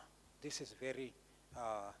 this is very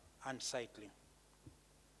unsightly.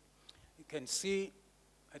 You can see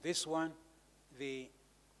this one, the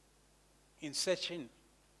insertion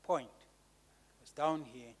point was down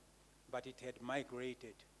here, but it had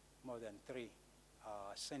migrated more than 3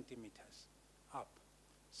 centimeters up.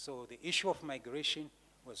 So the issue of migration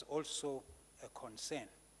was also a concern.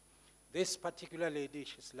 This particular lady,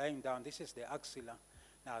 she's lying down. This is the axilla.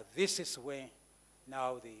 Now, this is where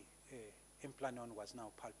now the implanon was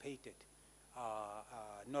now palpated,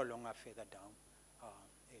 no longer further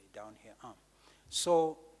down here.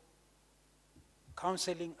 So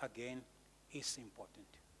counseling, again, is important.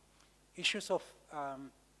 Issues of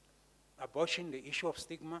abortion, the issue of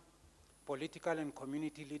stigma, political and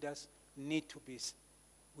community leaders need to be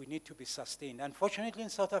sustained. Unfortunately, in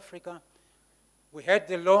South Africa, we had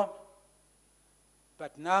the law,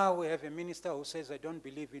 but now we have a minister who says, I don't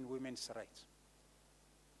believe in women's rights.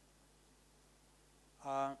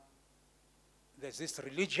 There's this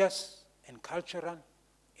religious and cultural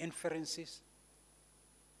inferences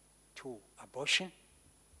to abortion.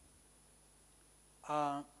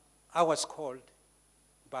 I was called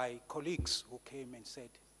by colleagues who came and said,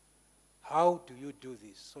 how do you do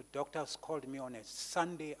this? So doctors called me on a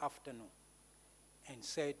Sunday afternoon and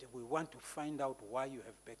said, we want to find out why you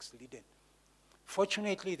have backslidden.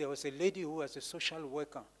 Fortunately, there was a lady who was a social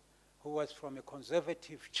worker who was from a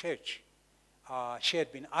conservative church. She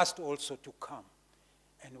had been asked also to come.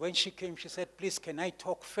 And when she came, she said, please, can I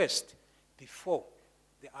talk first before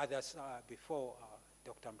the others, before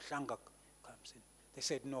Dr. Mhlanga comes in? They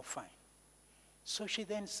said, no, fine. So she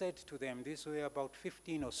then said to them, these were about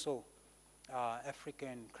 15 or so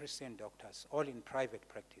African Christian doctors, all in private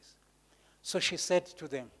practice. So she said to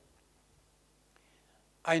them,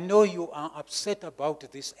 I know you are upset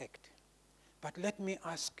about this act, but let me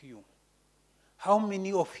ask you, how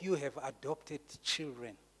many of you have adopted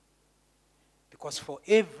children? Because for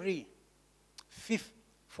every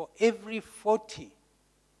 40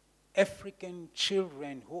 African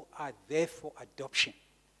children who are there for adoption,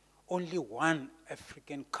 only one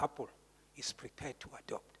African couple is prepared to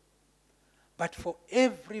adopt. But for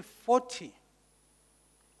every 40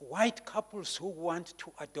 white couples who want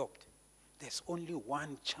to adopt, there's only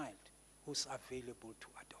one child who's available to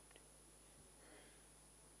adopt.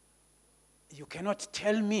 You cannot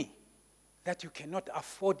tell me that you cannot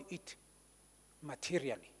afford it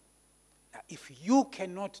materially. Now, if you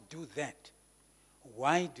cannot do that,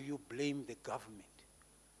 why do you blame the government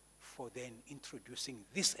for then introducing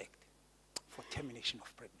this act for termination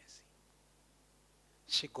of pregnancy?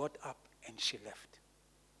 She got up and she left.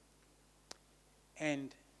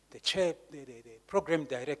 And the chair, the program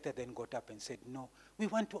director then got up and said, no, we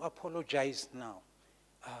want to apologize now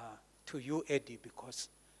to you, Eddie, because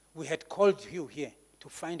we had called you here to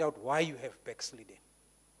find out why you have backslidden.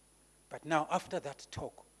 But now, after that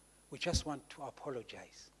talk, we just want to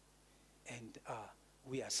apologize. And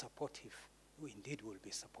we are supportive. We indeed will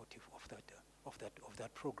be supportive of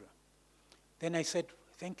that program. Then I said,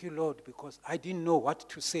 thank you, Lord, because I didn't know what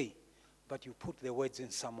to say, but you put the words in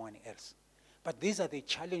someone else. But these are the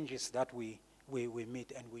challenges that we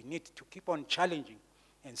meet, and we need to keep on challenging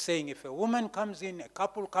and saying, if a woman comes in, a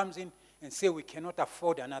couple comes in, and say we cannot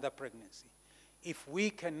afford another pregnancy, if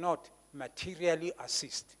we cannot materially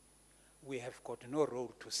assist, we have got no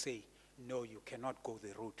role to say, no, you cannot go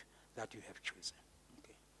the route that you have chosen.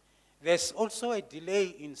 Okay. There's also a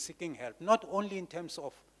delay in seeking help, not only in terms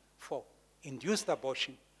of for induced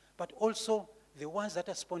abortion, but also the ones that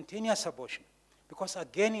are spontaneous abortion. Because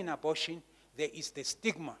again, in abortion, there is the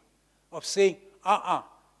stigma of saying,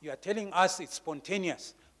 you are telling us it's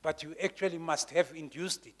spontaneous, but you actually must have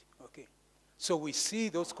induced it. Okay. So we see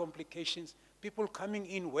those complications, people coming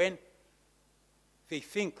in when they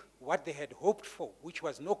think what they had hoped for, which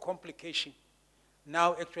was no complication,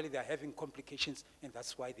 now actually they're having complications, and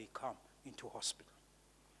that's why they come into hospital.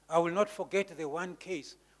 I will not forget the one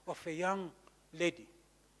case of a young lady.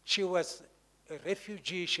 She was a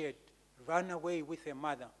refugee. She had run away with her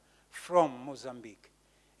mother from Mozambique,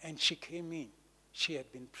 and she came in. She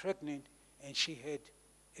had been pregnant, and she had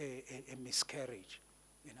a miscarriage,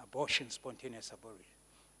 an abortion, spontaneous abortion.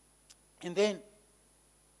 And then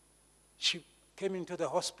she came into the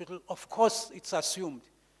hospital. Of course, it's assumed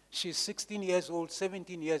she's 16 years old,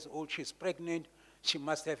 17 years old, she's pregnant, she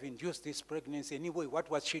must have induced this pregnancy. Anyway, what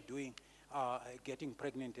was she doing getting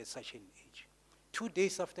pregnant at such an age? 2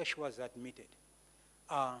 days after she was admitted,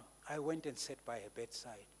 I went and sat by her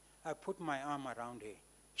bedside. I put my arm around her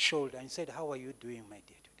shoulder and said, how are you doing, my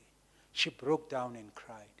dear, today? She broke down and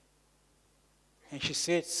cried. And she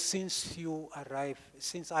said, since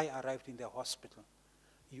I arrived in the hospital,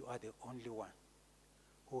 you are the only one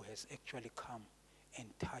who has actually come and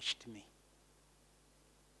touched me.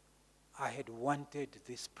 I had wanted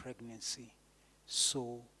this pregnancy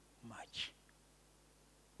so much.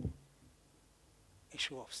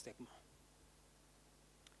 Issue of stigma.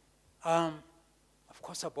 Of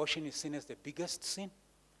course, abortion is seen as the biggest sin,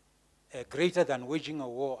 greater than waging a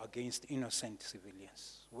war against innocent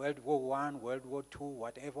civilians. World War I, World War II,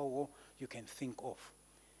 whatever war you can think of.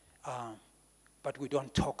 But we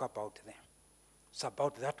don't talk about them. It's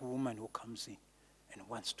about that woman who comes in and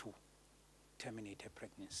wants to terminate her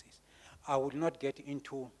pregnancies. I will not get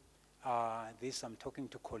into this. I'm talking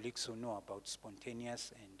to colleagues who know about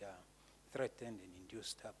spontaneous and threatened and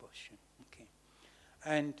induced abortion. Okay.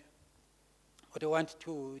 And what I want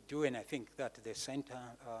to do, and I think that the center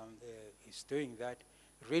is doing that,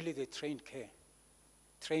 really the trained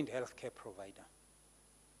healthcare provider.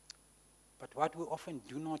 But what we often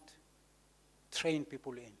do not train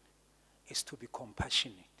people in is to be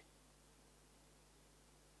compassionate.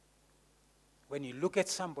 When you look at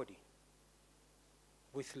somebody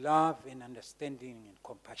with love and understanding and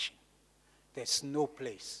compassion, there's no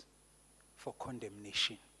place for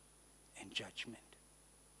condemnation and judgment.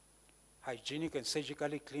 Hygienic and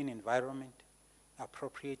surgically clean environment,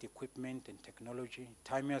 appropriate equipment and technology,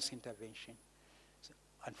 timeous intervention. So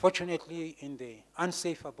unfortunately, in the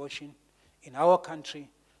unsafe abortion in our country,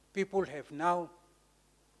 people have now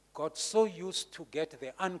got so used to get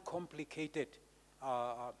the uncomplicated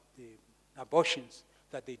the abortions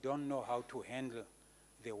that they don't know how to handle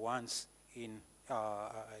the ones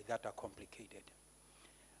that are complicated.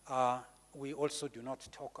 We also do not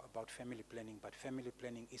talk about family planning, but family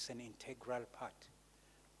planning is an integral part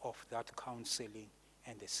of that counseling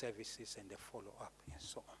and the services and the follow-up and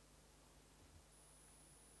so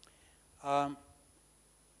on.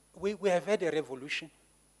 We have had a revolution.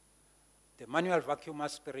 The manual vacuum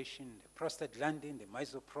aspiration, the prostaglandin, the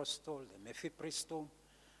misoprostol, the mifepristone.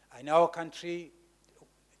 In our country,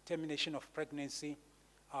 termination of pregnancy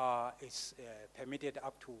is permitted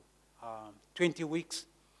up to 20 weeks.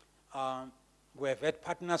 We have had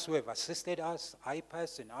partners who have assisted us,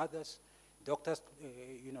 IPAS and others, doctors,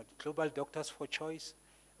 Global Doctors for Choice.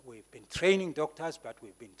 We've been training doctors, but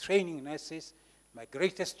we've been training nurses. My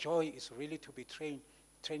greatest joy is really to be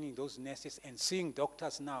training those nurses and seeing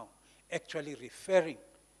doctors now actually referring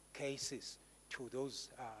cases to those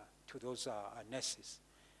nurses.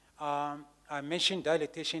 I mentioned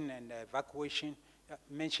dilatation and evacuation,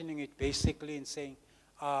 mentioning it basically in saying,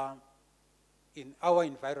 in our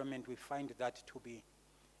environment, we find that to be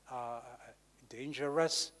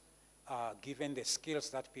dangerous, given the skills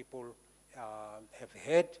that people have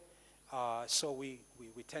had. So we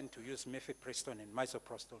tend to use mifepristone and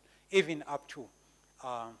misoprostol, even up to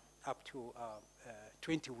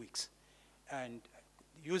 20 weeks. And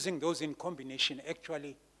using those in combination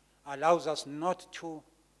actually allows us not to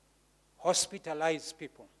hospitalize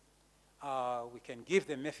people. We can give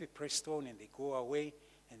them mifepristone and they go away,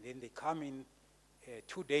 and then they come in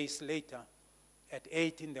 2 days later at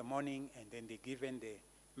 8 in the morning, and then they're given the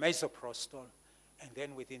misoprostol, and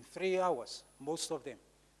then within 3 hours, most of them,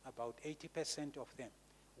 about 80% of them,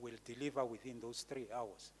 will deliver within those 3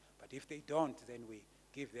 hours. But if they don't, then we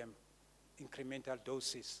give them incremental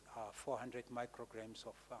doses, 400 micrograms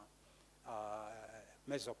of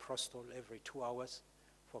misoprostol every 2 hours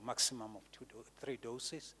for maximum of 3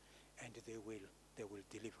 doses, and they will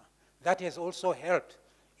deliver. That has also helped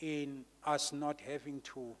in us not having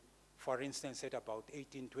to, for instance, at about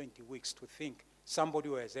 18, 20 weeks, to think, somebody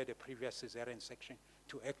who has had a previous cesarean section,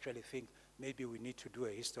 to actually think maybe we need to do a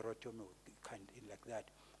hysterectomy kind like that,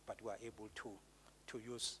 but we're able to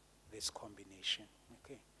use this combination.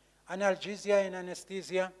 Okay. Analgesia and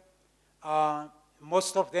anesthesia,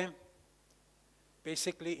 most of them,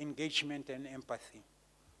 basically engagement and empathy.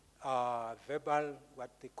 Verbal, what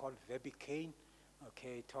they call verbicane,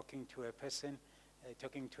 okay, talking to a person,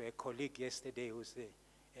 talking to a colleague yesterday who's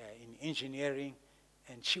in engineering,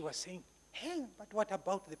 and she was saying, hey, but what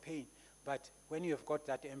about the pain? But when you've got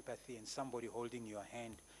that empathy and somebody holding your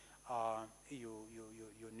hand, you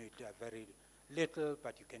need very little,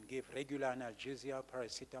 but you can give regular analgesia,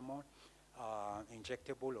 paracetamol,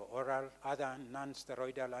 injectable or oral, other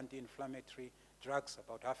non-steroidal anti-inflammatory drugs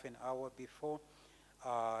about half an hour before.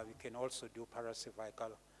 You can also do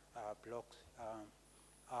paracervical blocks.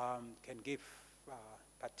 Can give,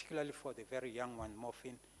 particularly for the very young one,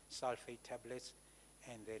 morphine, sulfate tablets,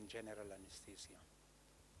 and then general anesthesia.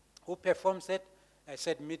 Who performs it? I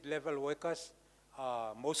said mid-level workers,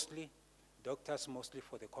 mostly, doctors mostly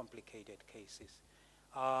for the complicated cases.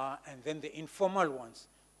 And then the informal ones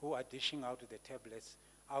who are dishing out the tablets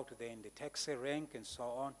out there in the taxi rank and so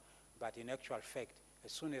on. But in actual fact,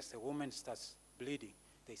 as soon as the woman starts bleeding,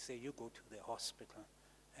 they say, you go to the hospital.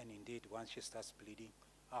 And indeed, once she starts bleeding,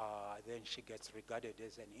 then she gets regarded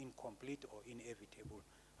as an incomplete or inevitable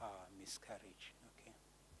miscarriage.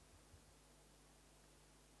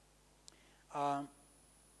 Okay.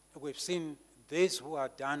 We've seen these who are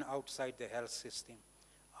done outside the health system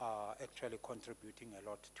are actually contributing a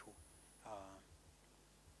lot to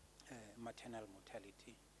maternal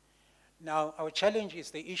mortality. Now, our challenge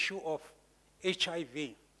is the issue of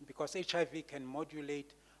HIV, because HIV can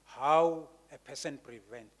modulate how a person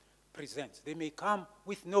presents. They may come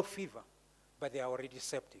with no fever, but they are already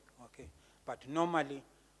septic, okay? But normally,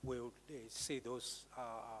 we'll see those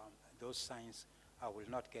signs. I will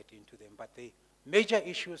not get into them. But the major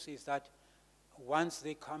issues is that once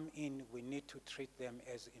they come in, we need to treat them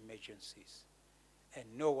as emergencies. And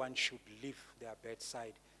no one should leave their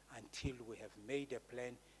bedside until we have made a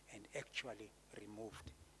plan and actually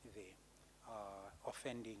removed the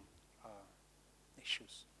offending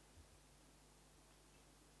issues.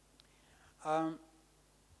 The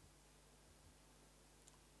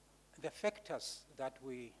factors that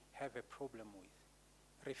we have a problem with: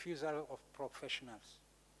 refusal of professionals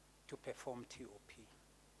to perform TOP,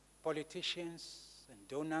 politicians and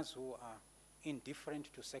donors who are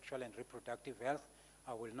indifferent to sexual and reproductive health.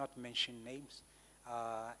 I will not mention names.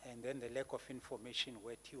 And then the lack of information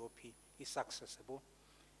where TOP is accessible,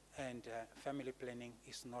 and family planning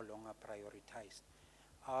is no longer prioritized.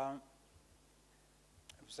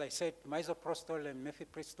 As I said, misoprostol and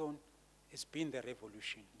mifepristone has been the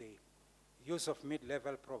revolution. The use of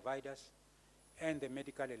mid-level providers and the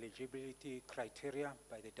medical eligibility criteria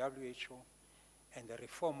by the WHO and the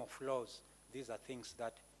reform of laws, these are things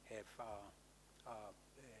that have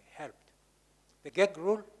helped. The gag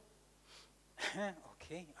rule,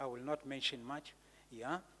 okay, I will not mention much,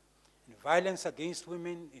 yeah. And violence against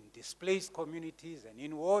women in displaced communities and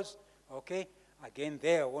in wars, okay. Again,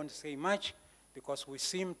 there I won't say much because we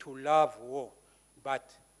seem to love war,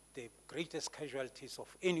 but the greatest casualties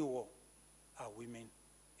of any war are women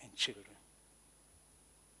and children.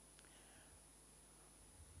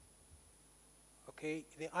 Okay,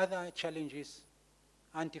 the other challenge is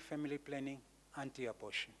anti-family planning,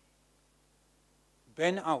 anti-abortion.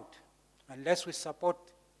 Burnout. Unless we support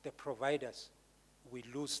the providers, we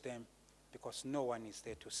lose them because no one is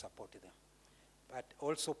there to support them. But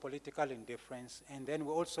also political indifference, and then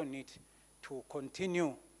we also need to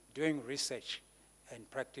continue doing research and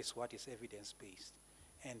practice what is evidence-based,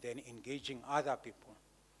 and then engaging other people.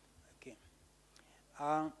 Okay.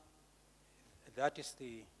 That is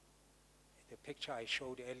the picture I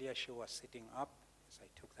showed earlier. She was sitting up as I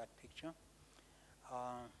took that picture.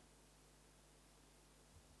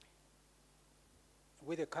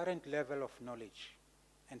 With the current level of knowledge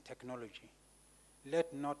and technology,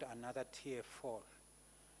 let not another tear fall.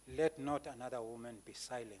 Let not another woman be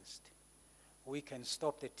silenced. We can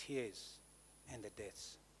stop the tears and the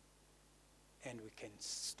deaths, and we can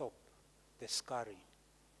stop the scarring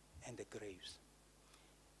and the graves.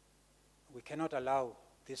 We cannot allow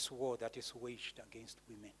this war that is waged against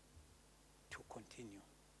women to continue.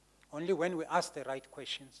 Only when we ask the right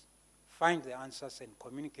questions, find the answers, and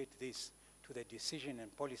communicate this to the decision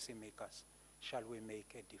and policy makers, shall we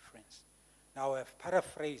make a difference. Now I've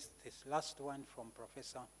paraphrased this last one from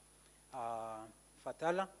Professor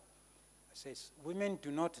Fatala. It says, women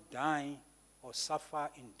do not die or suffer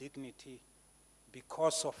indignity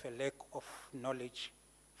because of a lack of knowledge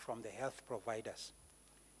from the health providers.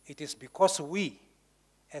 It is because we,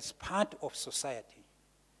 as part of society,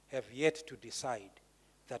 have yet to decide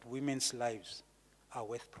that women's lives are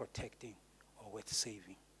worth protecting or worth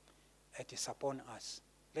saving. It is upon us.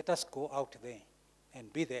 Let us go out there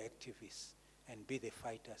and be the activists and be the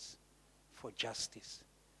fighters for justice,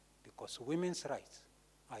 because women's rights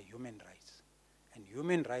are human rights, and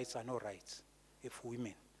human rights are no rights if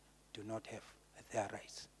women do not have their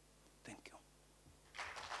rights. Thank you.